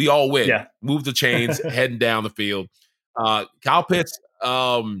 We all win. Yeah. Move the chains, heading down the field. Kyle Pitts,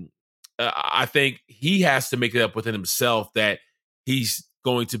 I think he has to make it up within himself that he's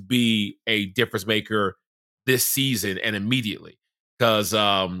going to be a difference maker this season and immediately. Because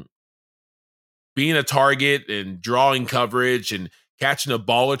being a target and drawing coverage and catching a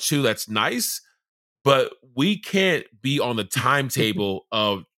ball or two, that's nice. But we can't be on the timetable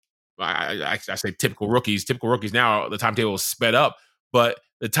of, I say typical rookies. Typical rookies now, the timetable is sped up. But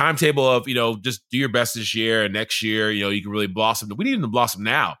the timetable of, just do your best this year and next year, you can really blossom. We need them to blossom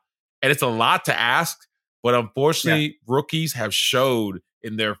now. And it's a lot to ask, but unfortunately, rookies have showed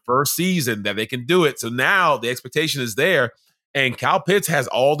in their first season that they can do it. So now the expectation is there, and Kyle Pitts has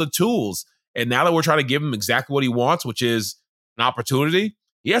all the tools. And now that we're trying to give him exactly what he wants, which is an opportunity,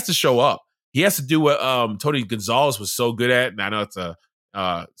 he has to show up. He has to do what Tony Gonzalez was so good at. And I know it's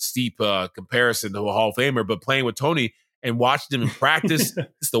a steep comparison to a Hall of Famer, but playing with Tony and watching him in practice,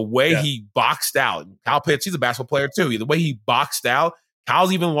 it's the way he boxed out. Kyle Pitts, he's a basketball player too. The way he boxed out,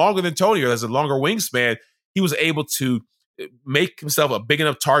 Kyle's even longer than Tony, or has a longer wingspan. He was able to make himself a big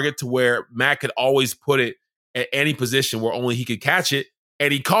enough target to where Matt could always put it at any position where only he could catch it,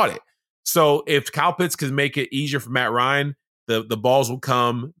 and he caught it. So if Kyle Pitts can make it easier for Matt Ryan, the balls will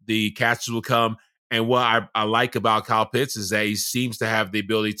come, the catches will come. And what I like about Kyle Pitts is that he seems to have the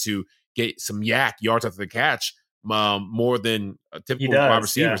ability to get some yards after the catch, more than a typical wide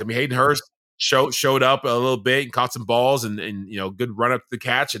receivers. Yeah. I mean, Hayden Hurst showed up a little bit and caught some balls and good run up to the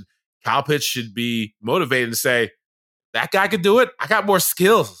catch. And Kyle Pitts should be motivated to say, that guy could do it. I got more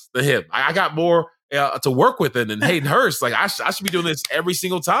skills than him. I got more to work with than Hayden Hurst. Like I should be doing this every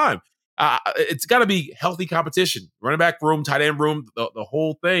single time. It's got to be healthy competition. Running back room, tight end room, the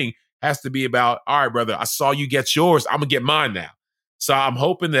whole thing has to be about, all right, brother, I saw you get yours. I'm going to get mine now. So I'm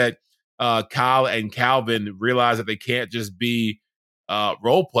hoping that Kyle and Calvin realize that they can't just be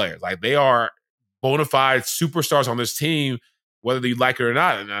role players. Like they are bona fide superstars on this team, whether you like it or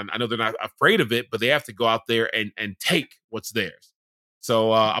not. And I know they're not afraid of it, but they have to go out there and take what's theirs.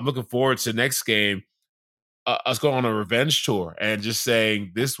 So I'm looking forward to next game, us going on a revenge tour and just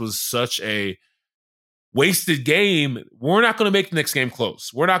saying this was such a wasted game. We're not going to make the next game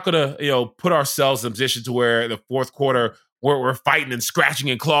close. We're not going to, put ourselves in a position to where the fourth quarter we're fighting and scratching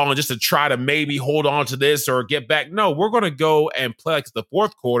and clawing just to try to maybe hold on to this or get back. No, we're going to go and play like the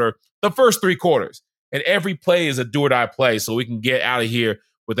fourth quarter, the first three quarters. And every play is a do or die play so we can get out of here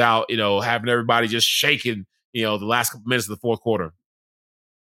without, having everybody just shaking, the last couple minutes of the fourth quarter.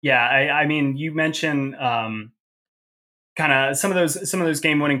 Yeah, I mean, you mentioned kind of some of those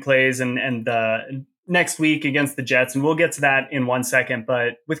game-winning plays and the next week against the Jets, and we'll get to that in 1 second.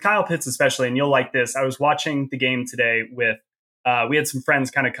 But with Kyle Pitts especially, and you'll like this, I was watching the game today with we had some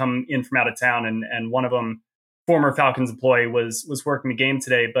friends kind of come in from out of town, and one of them, former Falcons employee, was working the game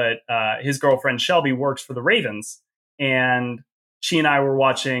today, but his girlfriend Shelby works for the Ravens, and she and I were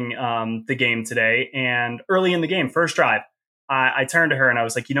watching the game today. And early in the game, first drive, I turned to her and I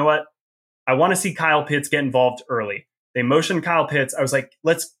was like, you know what? I want to see Kyle Pitts get involved early. They motioned Kyle Pitts. I was like,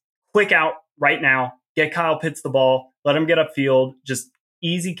 let's quick out right now, get Kyle Pitts the ball, let him get upfield, just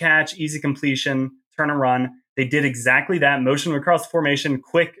easy catch, easy completion, turn and run. They did exactly that, motion across the formation,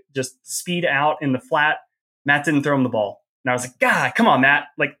 quick, just speed out in the flat. Matt didn't throw him the ball. And I was like, God, come on, Matt.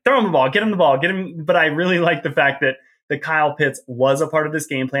 Like, throw him the ball, get him. But I really like the fact that Kyle Pitts was a part of this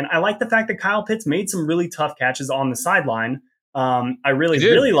game plan. I like the fact that Kyle Pitts made some really tough catches on the sideline. I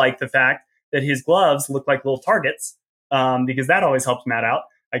really like the fact that his gloves look like little targets, because that always helps Matt out,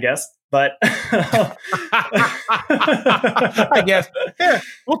 I guess. But I guess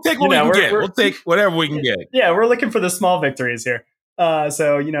we'll take what we can get. We'll take whatever we can get. Yeah, we're looking for the small victories here.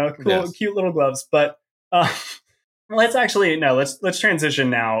 So cool, cute little gloves. But let's transition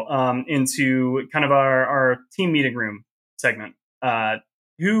now into kind of our team meeting room segment.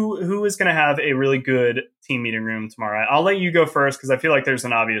 Who is going to have a really good team meeting room tomorrow? I'll let you go first because I feel like there's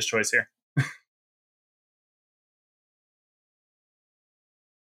an obvious choice here.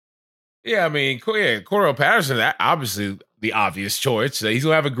 Yeah, I mean, Cordell Patterson, that obviously the obvious choice. He's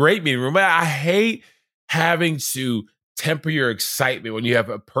going to have a great meeting room. But I hate having to temper your excitement when you have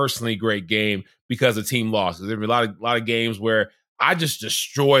a personally great game because the team lost. There's been a lot of games where I just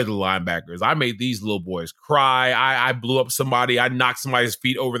destroyed the linebackers. I made these little boys cry. I blew up somebody. I knocked somebody's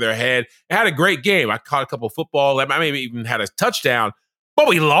feet over their head. I had a great game. I caught a couple of football. I maybe even had a touchdown, but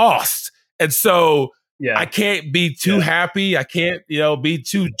we lost. And so I can't be too happy. I can't, be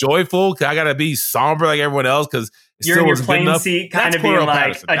too joyful because I got to be somber like everyone else because you're in your plane seat kind of being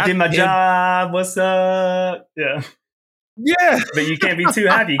like, I did my job. What's up? Yeah. Yeah. But you can't be too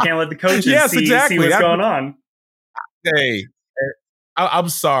happy. You can't let the coaches see what's going on. Hey, I'm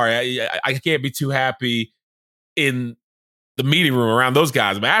sorry. I can't be too happy in the meeting room around those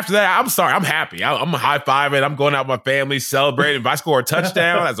guys. But after that, I'm sorry. I'm happy. I'm high-fiving. I'm going out with my family, celebrating. If I score a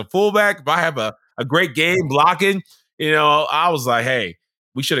touchdown as a fullback, if I have a great game blocking, I was like, hey,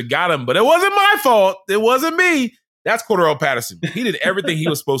 we should have got him. But it wasn't my fault. It wasn't me. That's Cordarrelle Patterson. He did everything he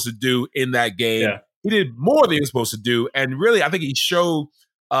was supposed to do in that game. Yeah. He did more than he was supposed to do. And really, I think he showed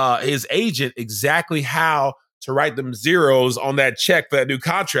his agent exactly how to write them zeros on that check for that new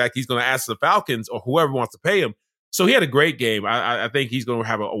contract he's going to ask the Falcons or whoever wants to pay him. So he had a great game. I think he's going to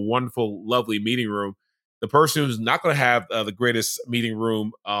have a wonderful, lovely meeting room. The person who's not going to have the greatest meeting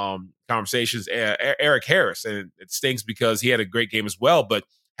room conversations, Eric Harris. And it stinks because he had a great game as well, but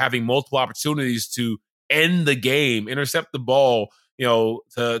having multiple opportunities to end the game, intercept the ball,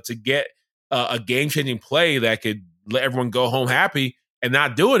 to get a game-changing play that could let everyone go home happy and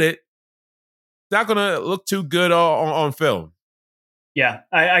not doing it, not going to look too good on film. Yeah,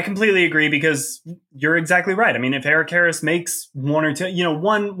 I completely agree because you're exactly right. I mean, if Eric Harris makes one or two,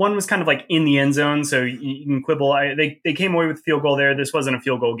 one was kind of like in the end zone, so you can quibble. They came away with a field goal there. This wasn't a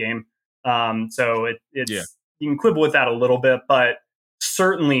field goal game. So you can quibble with that a little bit, but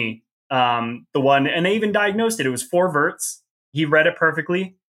certainly the one, and they even diagnosed it. It was 4 verts. He read it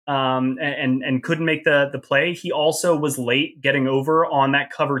perfectly and couldn't make the play. He also was late getting over on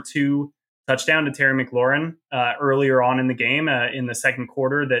that cover 2 touchdown to Terry McLaurin earlier on in the game in the second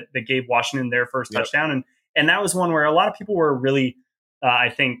quarter that gave Washington their first touchdown. And that was one where a lot of people were really, I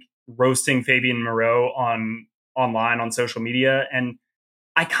think, roasting Fabian Moreau online on social media. And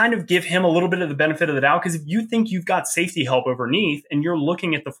I kind of give him a little bit of the benefit of the doubt because if you think you've got safety help underneath and you're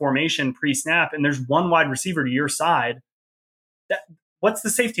looking at the formation pre-snap and there's one wide receiver to your side, what's the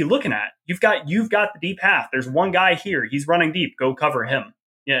safety looking at? You've got the deep half. There's one guy here. He's running deep. Go cover him.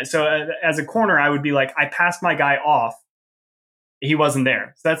 Yeah, so as a corner, I would be like, I passed my guy off. He wasn't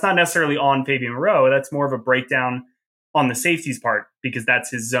there. So that's not necessarily on Fabian Moreau. That's more of a breakdown on the safeties part because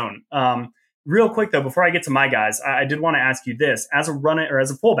that's his zone. Real quick, though, before I get to my guys, I did want to ask you this. As a as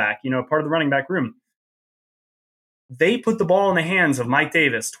a fullback, part of the running back room, they put the ball in the hands of Mike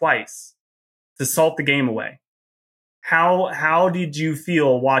Davis twice to salt the game away. How did you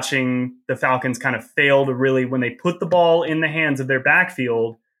feel watching the Falcons kind of fail to really, when they put the ball in the hands of their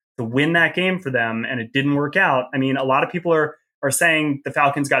backfield to win that game for them and it didn't work out? I mean, a lot of people are saying the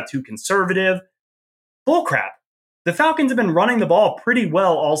Falcons got too conservative. Bullcrap. The Falcons have been running the ball pretty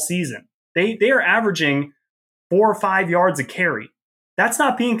well all season. They are averaging 4 or 5 yards a carry. That's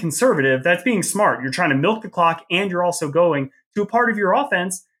not being conservative. That's being smart. You're trying to milk the clock and you're also going to a part of your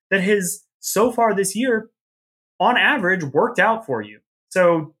offense that has so far this year on average, worked out for you.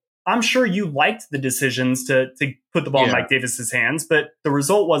 So I'm sure you liked the decisions to put the ball in Mike Davis's hands, but the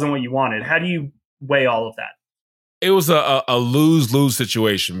result wasn't what you wanted. How do you weigh all of that? It was a lose-lose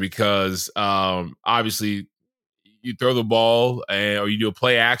situation because obviously you throw the ball or you do a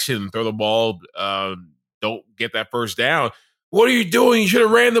play action and throw the ball, don't get that first down. What are you doing? You should have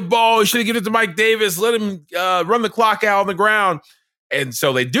ran the ball. You should have given it to Mike Davis. Let him run the clock out on the ground. And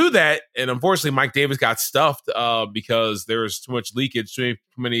so they do that, and unfortunately, Mike Davis got stuffed because there was too much leakage, too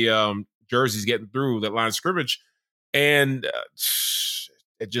many jerseys getting through that line of scrimmage, and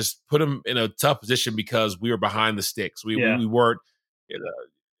it just put him in a tough position because we were behind the sticks. We weren't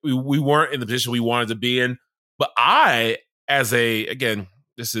we weren't in the position we wanted to be in. But again,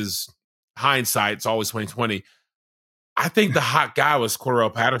 this is hindsight. It's always 2020. I think the hot guy was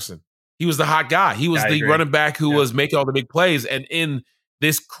Cordarrelle Patterson. He was the hot guy. He was the running back who was making all the big plays. And in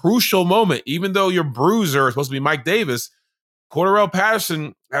this crucial moment, even though your bruiser is supposed to be Mike Davis, Cordarrelle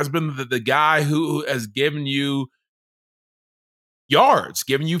Patterson has been the guy who has given you yards,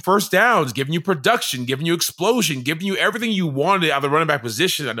 giving you first downs, giving you production, giving you explosion, giving you everything you wanted out of the running back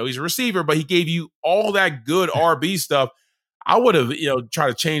position. I know he's a receiver, but he gave you all that good RB stuff. I would have, tried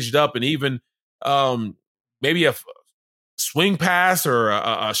to change it up and even maybe a swing pass or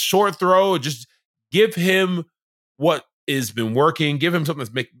a short throw. Just give him what has been working. Give him something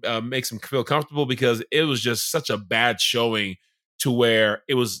that makes him feel comfortable because it was just such a bad showing to where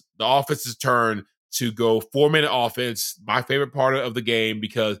it was the offense's turn to go 4-minute offense, my favorite part of the game,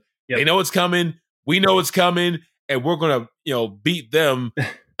 because they know it's coming. We know it's coming, and we're going to, beat them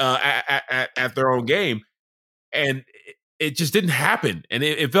at their own game. And it just didn't happen. And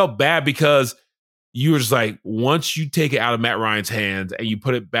it felt bad because you were just like, once you take it out of Matt Ryan's hands and you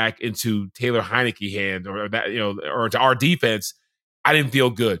put it back into Taylor Heinicke hands or that, or to our defense, I didn't feel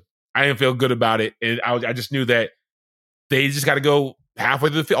good. I didn't feel good about it. And I just knew that they just got to go halfway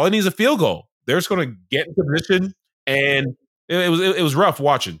through the field. All it needs is a field goal. They're just going to get into position, and it was rough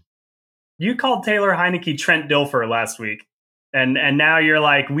watching. You called Taylor Heinicke Trent Dilfer last week, and now you're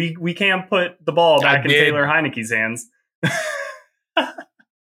like, we can't put the ball back in Taylor Heinicke's hands.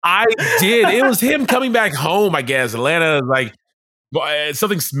 I did. It was him coming back home, I guess. Atlanta is like,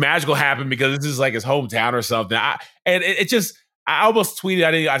 something magical happened because this is like his hometown or something. I almost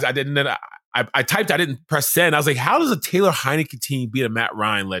tweeted. I typed. I didn't press send. I was like, how does a Taylor Heinicke team beat a Matt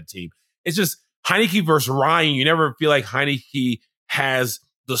Ryan led team? It's just Heinicke versus Ryan. You never feel like Heinicke has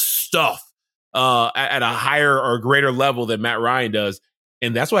the stuff at a higher or greater level than Matt Ryan does,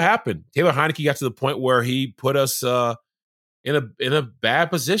 and that's what happened. Taylor Heinicke got to the point where he put us in a bad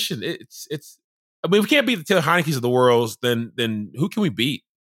position. It's. I mean, if we can't beat the Taylor Heineckes of the world, then who can we beat?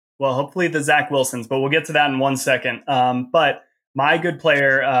 Well, hopefully the Zach Wilsons, but we'll get to that in 1 second. But my good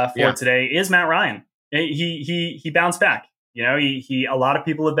player for today is Matt Ryan. He bounced back. A lot of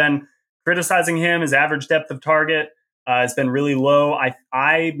people have been criticizing him. His average depth of target has been really low.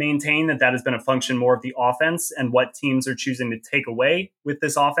 I maintain that has been a function more of the offense and what teams are choosing to take away with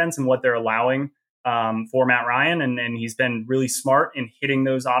this offense and what they're allowing for Matt Ryan. And he's been really smart in hitting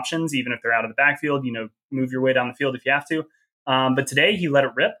those options, even if they're out of the backfield. Move your way down the field if you have to. But today he let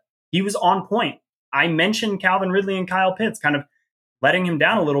it rip. He was on point. I mentioned Calvin Ridley and Kyle Pitts kind of letting him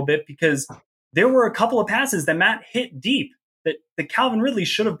down a little bit because there were a couple of passes that Matt hit deep that Calvin Ridley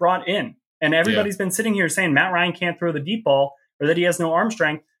should have brought in. And everybody's been sitting here saying Matt Ryan can't throw the deep ball or that he has no arm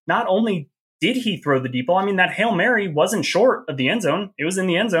strength. Not only did he throw the deep ball, I mean, that Hail Mary wasn't short of the end zone. It was in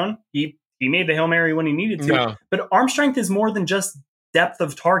the end zone. He made the Hail Mary when he needed to. No. But arm strength is more than just depth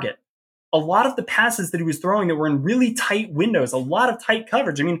of target. A lot of the passes that he was throwing that were in really tight windows, a lot of tight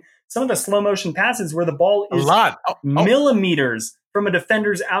coverage. I mean, some of the slow motion passes where the ball is millimeters from a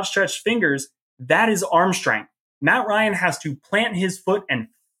defender's outstretched fingers, that is arm strength. Matt Ryan has to plant his foot and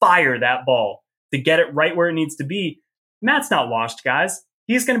fire that ball to get it right where it needs to be. Matt's not washed, guys.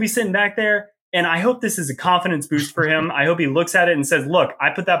 He's going to be sitting back there, and I hope this is a confidence boost for him. I hope he looks at it and says, look, I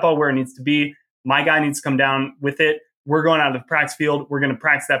put that ball where it needs to be. My guy needs to come down with it. We're going out of the practice field. We're going to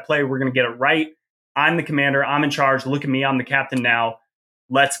practice that play. We're going to get it right. I'm the commander. I'm in charge. Look at me. I'm the captain now.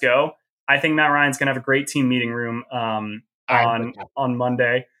 Let's go. I think Matt Ryan's going to have a great team meeting room on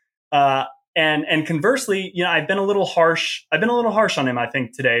Monday. And conversely, I've been a little harsh. I've been a little harsh on him, I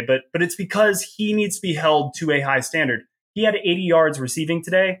think, today, but it's because he needs to be held to a high standard. He had 80 yards receiving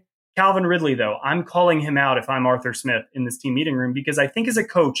today. Calvin Ridley, though, I'm calling him out if I'm Arthur Smith in this team meeting room, because I think as a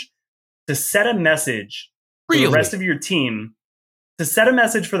coach, to set a message for the rest of your team,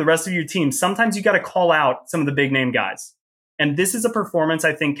 sometimes you got to call out some of the big name guys. And this is a performance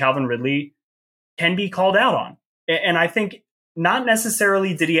I think Calvin Ridley can be called out on. And I think not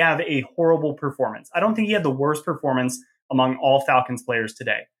necessarily did he have a horrible performance. I don't think he had the worst performance among all Falcons players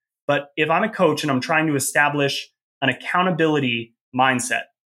today. But if I'm a coach and I'm trying to establish an accountability mindset,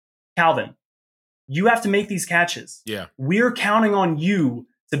 Calvin, you have to make these catches. Yeah. We're counting on you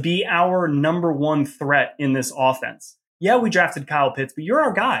to be our number one threat in this offense. Yeah, we drafted Kyle Pitts, but you're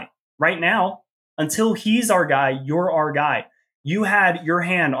our guy right now. Until he's our guy, you're our guy. You had your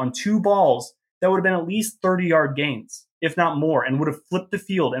hand on two balls that would have been at least 30-yard gains, if not more, and would have flipped the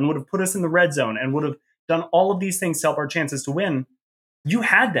field and would have put us in the red zone and would have done all of these things to help our chances to win. You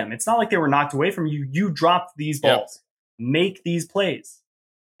had them. It's not like they were knocked away from you. You dropped these balls. Yep. Make these plays.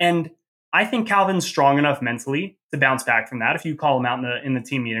 And I think Calvin's strong enough mentally to bounce back from that if you call him out in the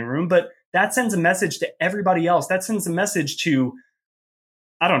team meeting room. But that sends a message to everybody else. That sends a message to,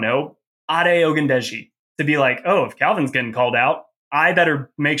 I don't know, Ade Ogundeji to be like, oh, if Calvin's getting called out, I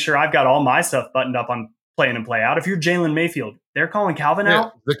better make sure I've got all my stuff buttoned up on play in and play out. If you're Jalen Mayfield, they're calling Calvin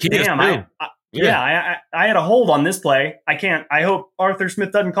out. Damn, I had a hold on this play. I hope Arthur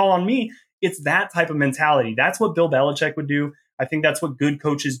Smith doesn't call on me. It's that type of mentality. That's what Bill Belichick would do. I think that's what good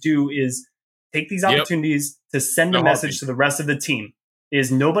coaches do, is take these opportunities to send a message to the rest of the team.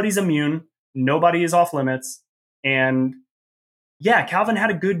 Is nobody's immune. Nobody is off limits. And yeah, Calvin had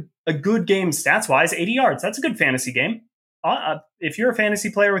a good game stats wise, 80 yards. That's a good fantasy game. If you're a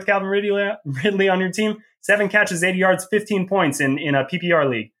fantasy player with Calvin Ridley on your team, 7 catches, 80 yards, 15 points in a PPR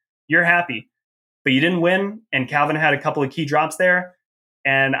league, you're happy. But you didn't win, and Calvin had a couple of key drops there.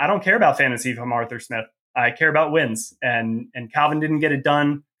 And I don't care about fantasy from Arthur Smith. I care about wins. And Calvin didn't get it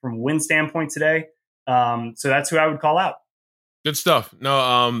done from a win standpoint today. So that's who I would call out. Good stuff.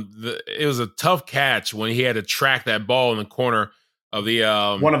 No, it was a tough catch when he had to track that ball in the corner of the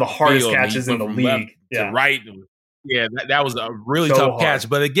one of the hardest field. catches in the league. To right. Yeah, that was a really So tough hard. catch.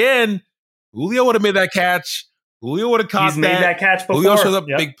 But again, Julio would have made that catch. Julio would have caught He's made that catch before. Julio shows up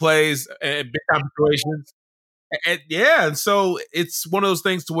in big plays and big time situations. And so it's one of those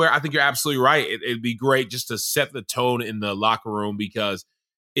things to where I think you're absolutely right. It'd be great just to set the tone in the locker room, because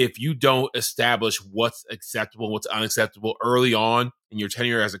if you don't establish what's acceptable, what's unacceptable early on in your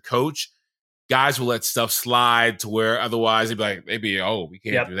tenure as a coach, guys will let stuff slide to where otherwise they'd be like, we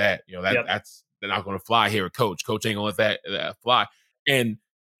can't do that. That's they're not going to fly here at coach. Coach ain't going to let that fly. And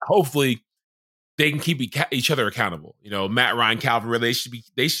hopefully they can keep each other accountable. Matt Ryan, Calvin Ridley,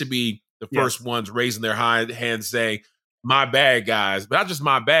 they should be the first ones raising their hands saying, my bad, guys. But not just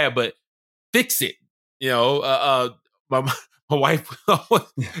my bad, but fix it. My wife would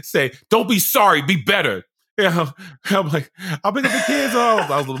say, don't be sorry, be better. I'm like, I'll pick up the kids. I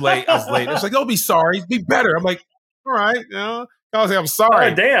was a little late. It's like, don't be sorry, be better. I'm like, all right. I was like, I'm sorry.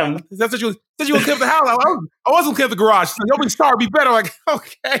 Oh, damn. That's what you said you would clean up the house. I wasn't clean up the garage. She's like, don't be sorry, be better. I'm like,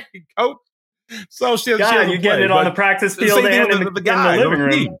 okay, coach. So you're getting it on the practice field and in the living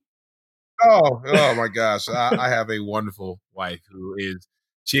room. Oh my gosh. I have a wonderful wife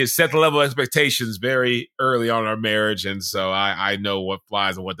she has set the level of expectations very early on in our marriage. And so I know what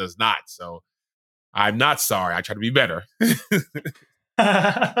flies and what does not. So I'm not sorry. I try to be better.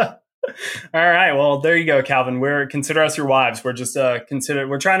 All right. Well, there you go, Calvin. Consider us your wives. We're just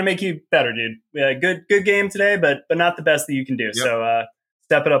we're trying to make you better, dude. Good game today, but not the best that you can do. Yep. So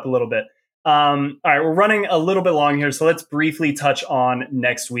step it up a little bit. All right, we're running a little bit long here, so let's briefly touch on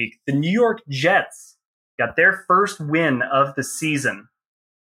next week. The New York Jets got their first win of the season,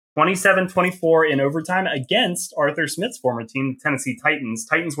 27-24 in overtime against Arthur Smith's former team, the Tennessee Titans.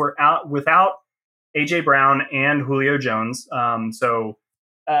 Titans were out without A.J. Brown and Julio Jones, so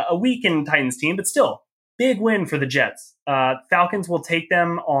a weakened Titans team, but still, big win for the Jets. Falcons will take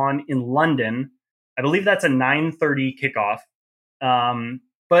them on in London. I believe that's a 9:30 kickoff.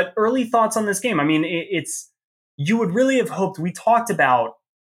 But early thoughts on this game. I mean, you would really have hoped. We talked about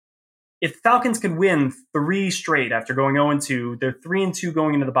if Falcons could win 3 straight after going 0-2, they're 3-2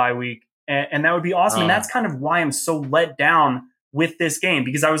 going into the bye week, and that would be awesome. And that's kind of why I'm so let down with this game,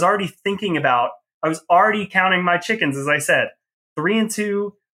 because I was already counting my chickens, as I said.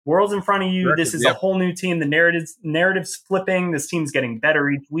 3-2, world's in front of you. This is a whole new team. The narrative's flipping. This team's getting better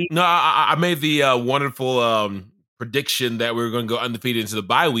each week. No, I made the wonderful prediction that we were going to go undefeated into the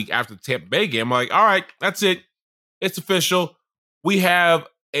bye week after the Tampa Bay game. I'm like, all right, that's it. It's official. We have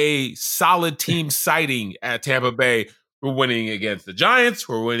a solid team sighting at Tampa Bay. We're winning against the Giants.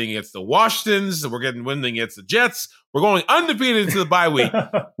 We're winning against the Washingtons. We're winning against the Jets. We're going undefeated into the bye week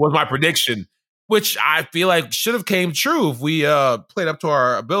was my prediction, which I feel like should have came true if we played up to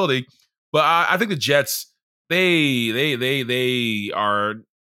our ability. But I think the Jets, they are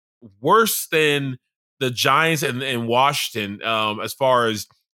worse than the Giants and Washington as far as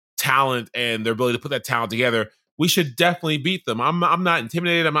talent and their ability to put that talent together. We should definitely beat them. I'm not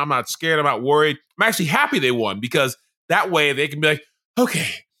intimidated. I'm not scared. I'm not worried. I'm actually happy they won, because that way they can be like, okay,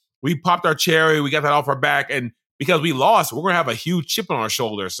 we popped our cherry. We got that off our back. And because we lost, we're going to have a huge chip on our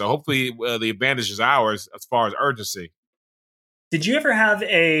shoulder. So hopefully the advantage is ours as far as urgency. Did you ever have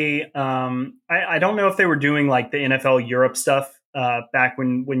I don't know if they were doing like the NFL Europe stuff back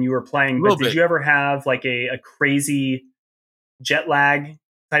when you were playing, but did you ever have like a crazy jet lag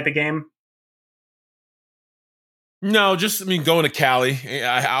type of game? No, going to Cali.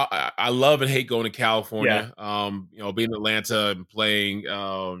 I love and hate going to California. Yeah. Being in Atlanta and playing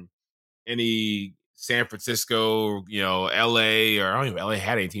any San Francisco, LA, or I don't even LA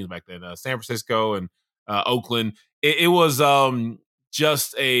had any teams back then. San Francisco and Oakland. It was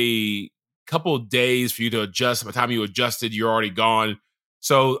just a couple of days for you to adjust. By the time you adjusted, you're already gone.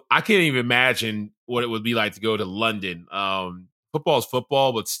 So I can't even imagine what it would be like to go to London. Football is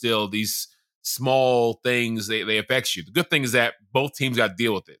football, but still these small things, they affect you. The good thing is that both teams got to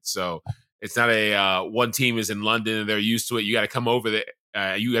deal with it. So it's not a one team is in London and they're used to it. You got to come over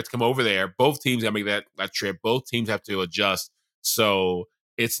there. You have to come over there. Both teams got to make that trip. Both teams have to adjust. So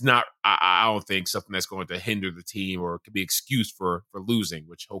it's not, I don't think, something that's going to hinder the team or could be excused for losing,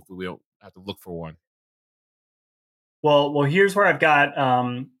 which hopefully we don't have to look for one. Well, here's where I've got,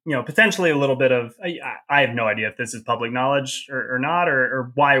 potentially a little bit of, I have no idea if this is public knowledge or not,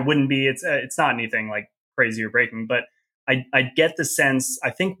 or why it wouldn't be. It's not anything like crazy or breaking, but I get the sense, I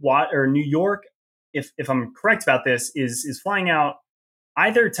think New York, if I'm correct about this, is flying out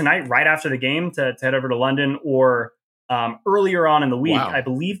either tonight, right after the game, to head over to London, or earlier on in the week. Wow. I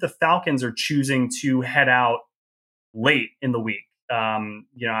believe the Falcons are choosing to head out late in the week.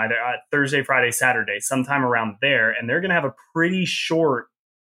 Either Thursday, Friday, Saturday, sometime around there, and they're going to have a pretty short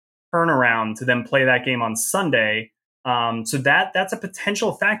turnaround to then play that game on Sunday. So that's a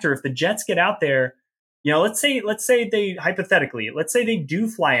potential factor if the Jets get out there. Let's say they hypothetically, let's say they do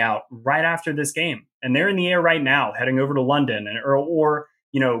fly out right after this game, and they're in the air right now, heading over to London, or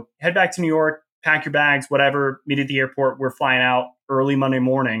head back to New York, pack your bags, whatever, meet at the airport. We're flying out early Monday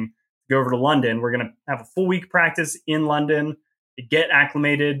morning, go over to London. We're going to have a full week practice in London, get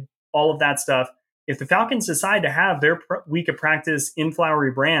acclimated, all of that stuff. If the Falcons decide to have their week of practice in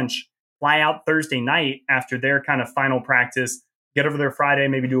Flowery Branch, fly out Thursday night after their kind of final practice, get over there Friday,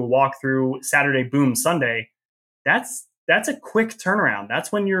 maybe do a walkthrough, Saturday, boom, Sunday, that's a quick turnaround.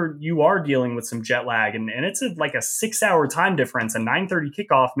 That's when you are dealing with some jet lag, and it's like a 6-hour time difference. A 9:30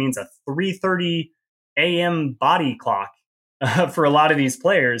 kickoff means a 3:30 a.m. body clock for a lot of these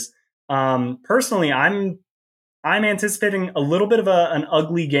players. Personally, I'm anticipating a little bit of an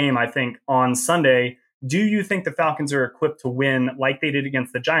ugly game, I think, on Sunday. Do you think the Falcons are equipped to win, like they did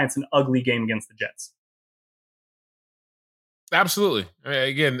against the Giants, an ugly game against the Jets? Absolutely. I mean,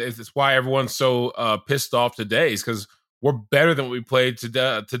 again, it's why everyone's so pissed off today, is because we're better than what we played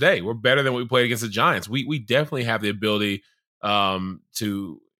today. We're better than what we played against the Giants. We definitely have the ability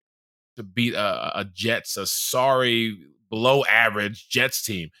to beat a Jets, a sorry, below average Jets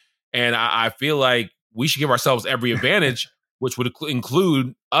team. And I feel like we should give ourselves every advantage, which would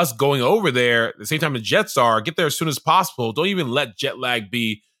include us going over there at the same time the Jets are, get there as soon as possible. Don't even let jet lag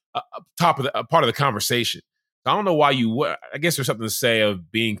be a part of the conversation. I don't know why I guess there's something to say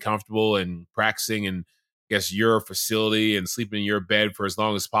of being comfortable and practicing and I guess your facility and sleeping in your bed for as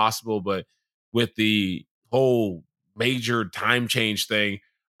long as possible. But with the whole major time change thing,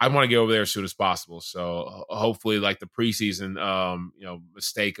 I want to get over there as soon as possible. So hopefully, like the preseason,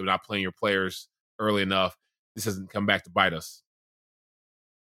 mistake of not playing your players early enough, this doesn't come back to bite us.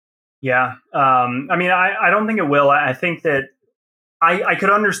 Yeah. I don't think it will. I think that I could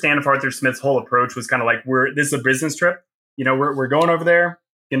understand if Arthur Smith's whole approach was kind of like, this is a business trip. We're going over there,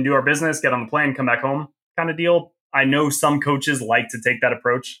 gonna do our business, get on the plane, come back home kind of deal. I know some coaches like to take that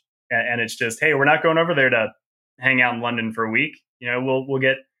approach, and it's just, hey, we're not going over there to hang out in London for a week. You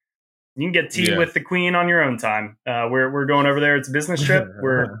can get tea with the Queen on your own time. We're going over there. It's a business trip.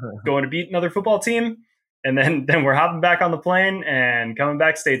 We're going to beat another football team, and then we're hopping back on the plane and coming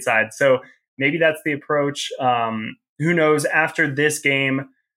back stateside. So maybe that's the approach. Who knows? After this game,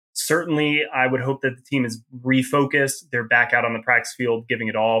 certainly I would hope that the team is refocused. They're back out on the practice field, giving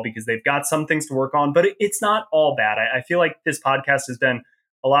it all, because they've got some things to work on. But it's not all bad. I feel like this podcast has been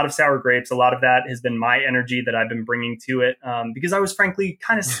a lot of sour grapes. A lot of that has been my energy that I've been bringing to it, because I was frankly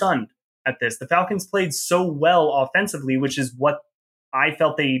kind of stunned at this. The Falcons played so well offensively, which is what I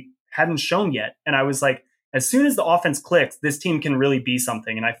felt they hadn't shown yet. And I was like, as soon as the offense clicks, this team can really be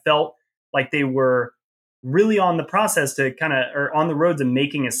something. And I felt like they were really on the process to or on the road to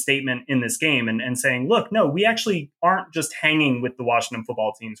making a statement in this game and saying, look, no, we actually aren't just hanging with the Washington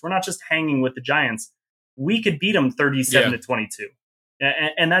football teams. We're not just hanging with the Giants. We could beat them 37-22.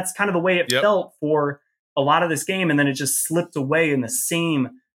 And that's kind of the way it felt for a lot of this game. And then it just slipped away in the same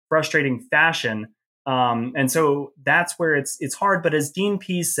frustrating fashion. And so that's where it's hard. But as Dean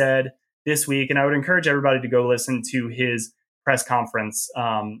Pease said this week, and I would encourage everybody to go listen to his press conference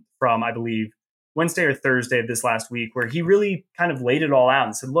from, I believe, Wednesday or Thursday of this last week, where he really kind of laid it all out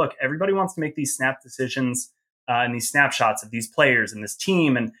and said, look, everybody wants to make these snap decisions and these snapshots of these players and this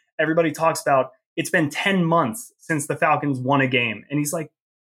team. And everybody talks about, it's been 10 months since the Falcons won a game. And he's like,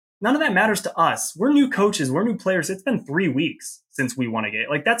 none of that matters to us. We're new coaches. We're new players. It's been 3 weeks since we won a game.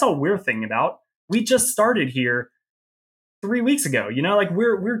 Like, that's all we're thinking about. We just started here 3 weeks ago.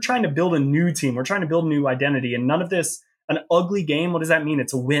 We're trying to build a new team. We're trying to build a new identity. And none of this, an ugly game, what does that mean?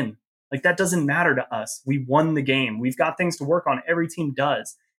 It's a win. Like, that doesn't matter to us. We won the game. We've got things to work on. Every team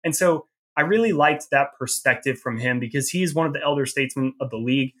does. And so I really liked that perspective from him, because he's one of the elder statesmen of the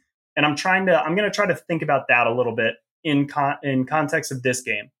league. And I'm going to try to think about that a little bit in context of this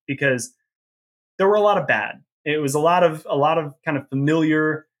game, because there were a lot of bad. It was a lot of kind of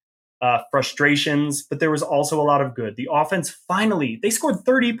familiar frustrations, but there was also a lot of good. The offense, finally, they scored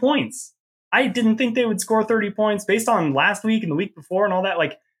 30 points. I didn't think they would score 30 points based on last week and the week before and all that.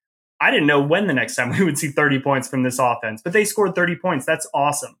 Like, I didn't know when the next time we would see 30 points from this offense, but they scored 30 points. That's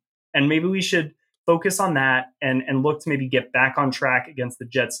awesome. And maybe we should focus on that and look to maybe get back on track against the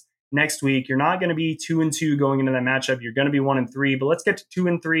Jets next week. You're not going to be 2-2 going into that matchup. You're going to be 1-3, but let's get to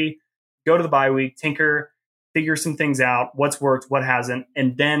 2-3, go to the bye week, tinker, figure some things out, what's worked, what hasn't,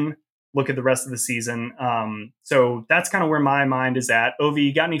 and then look at the rest of the season. So that's kind of where my mind is at. Ovi,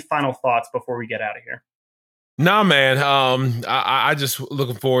 you got any final thoughts before we get out of here? Nah, man. I just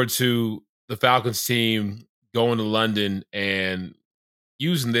looking forward to the Falcons team going to London and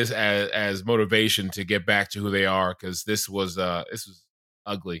using this as motivation to get back to who they are, because this was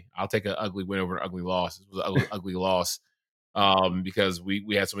ugly. I'll take an ugly win over an ugly loss. This was an ugly loss because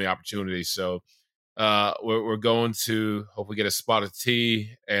we had so many opportunities. So we're going to hopefully get a spot of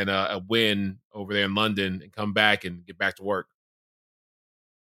tea and a win over there in London and come back and get back to work.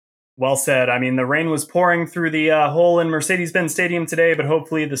 Well said. I mean, the rain was pouring through the hole in Mercedes-Benz Stadium today, but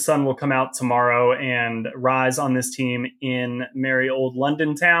hopefully the sun will come out tomorrow and rise on this team in merry old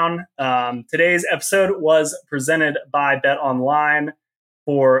London town. Today's episode was presented by Bet Online.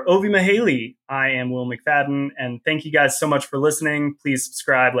 For Ovi Mahaley, I am Will McFadden, and thank you guys so much for listening. Please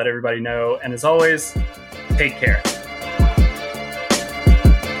subscribe, let everybody know, and as always, take care.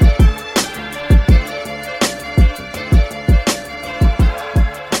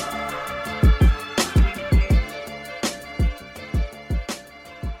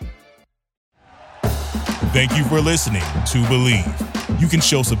 Thank you for listening to Believe. You can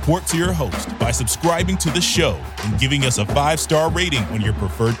show support to your host by subscribing to the show and giving us a 5-star rating on your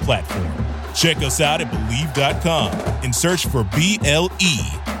preferred platform. Check us out at Believe.com and search for BLEAV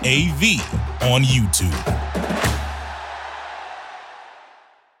on YouTube.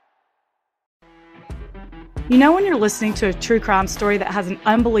 You know when you're listening to a true crime story that has an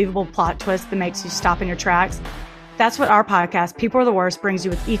unbelievable plot twist that makes you stop in your tracks? That's what our podcast, People Are the Worst, brings you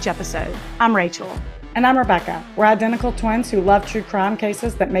with each episode. I'm Rachel. And I'm Rebecca. We're identical twins who love true crime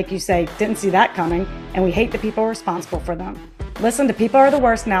cases that make you say, didn't see that coming, and we hate the people responsible for them. Listen to People Are the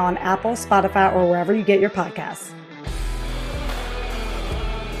Worst now on Apple, Spotify, or wherever you get your podcasts.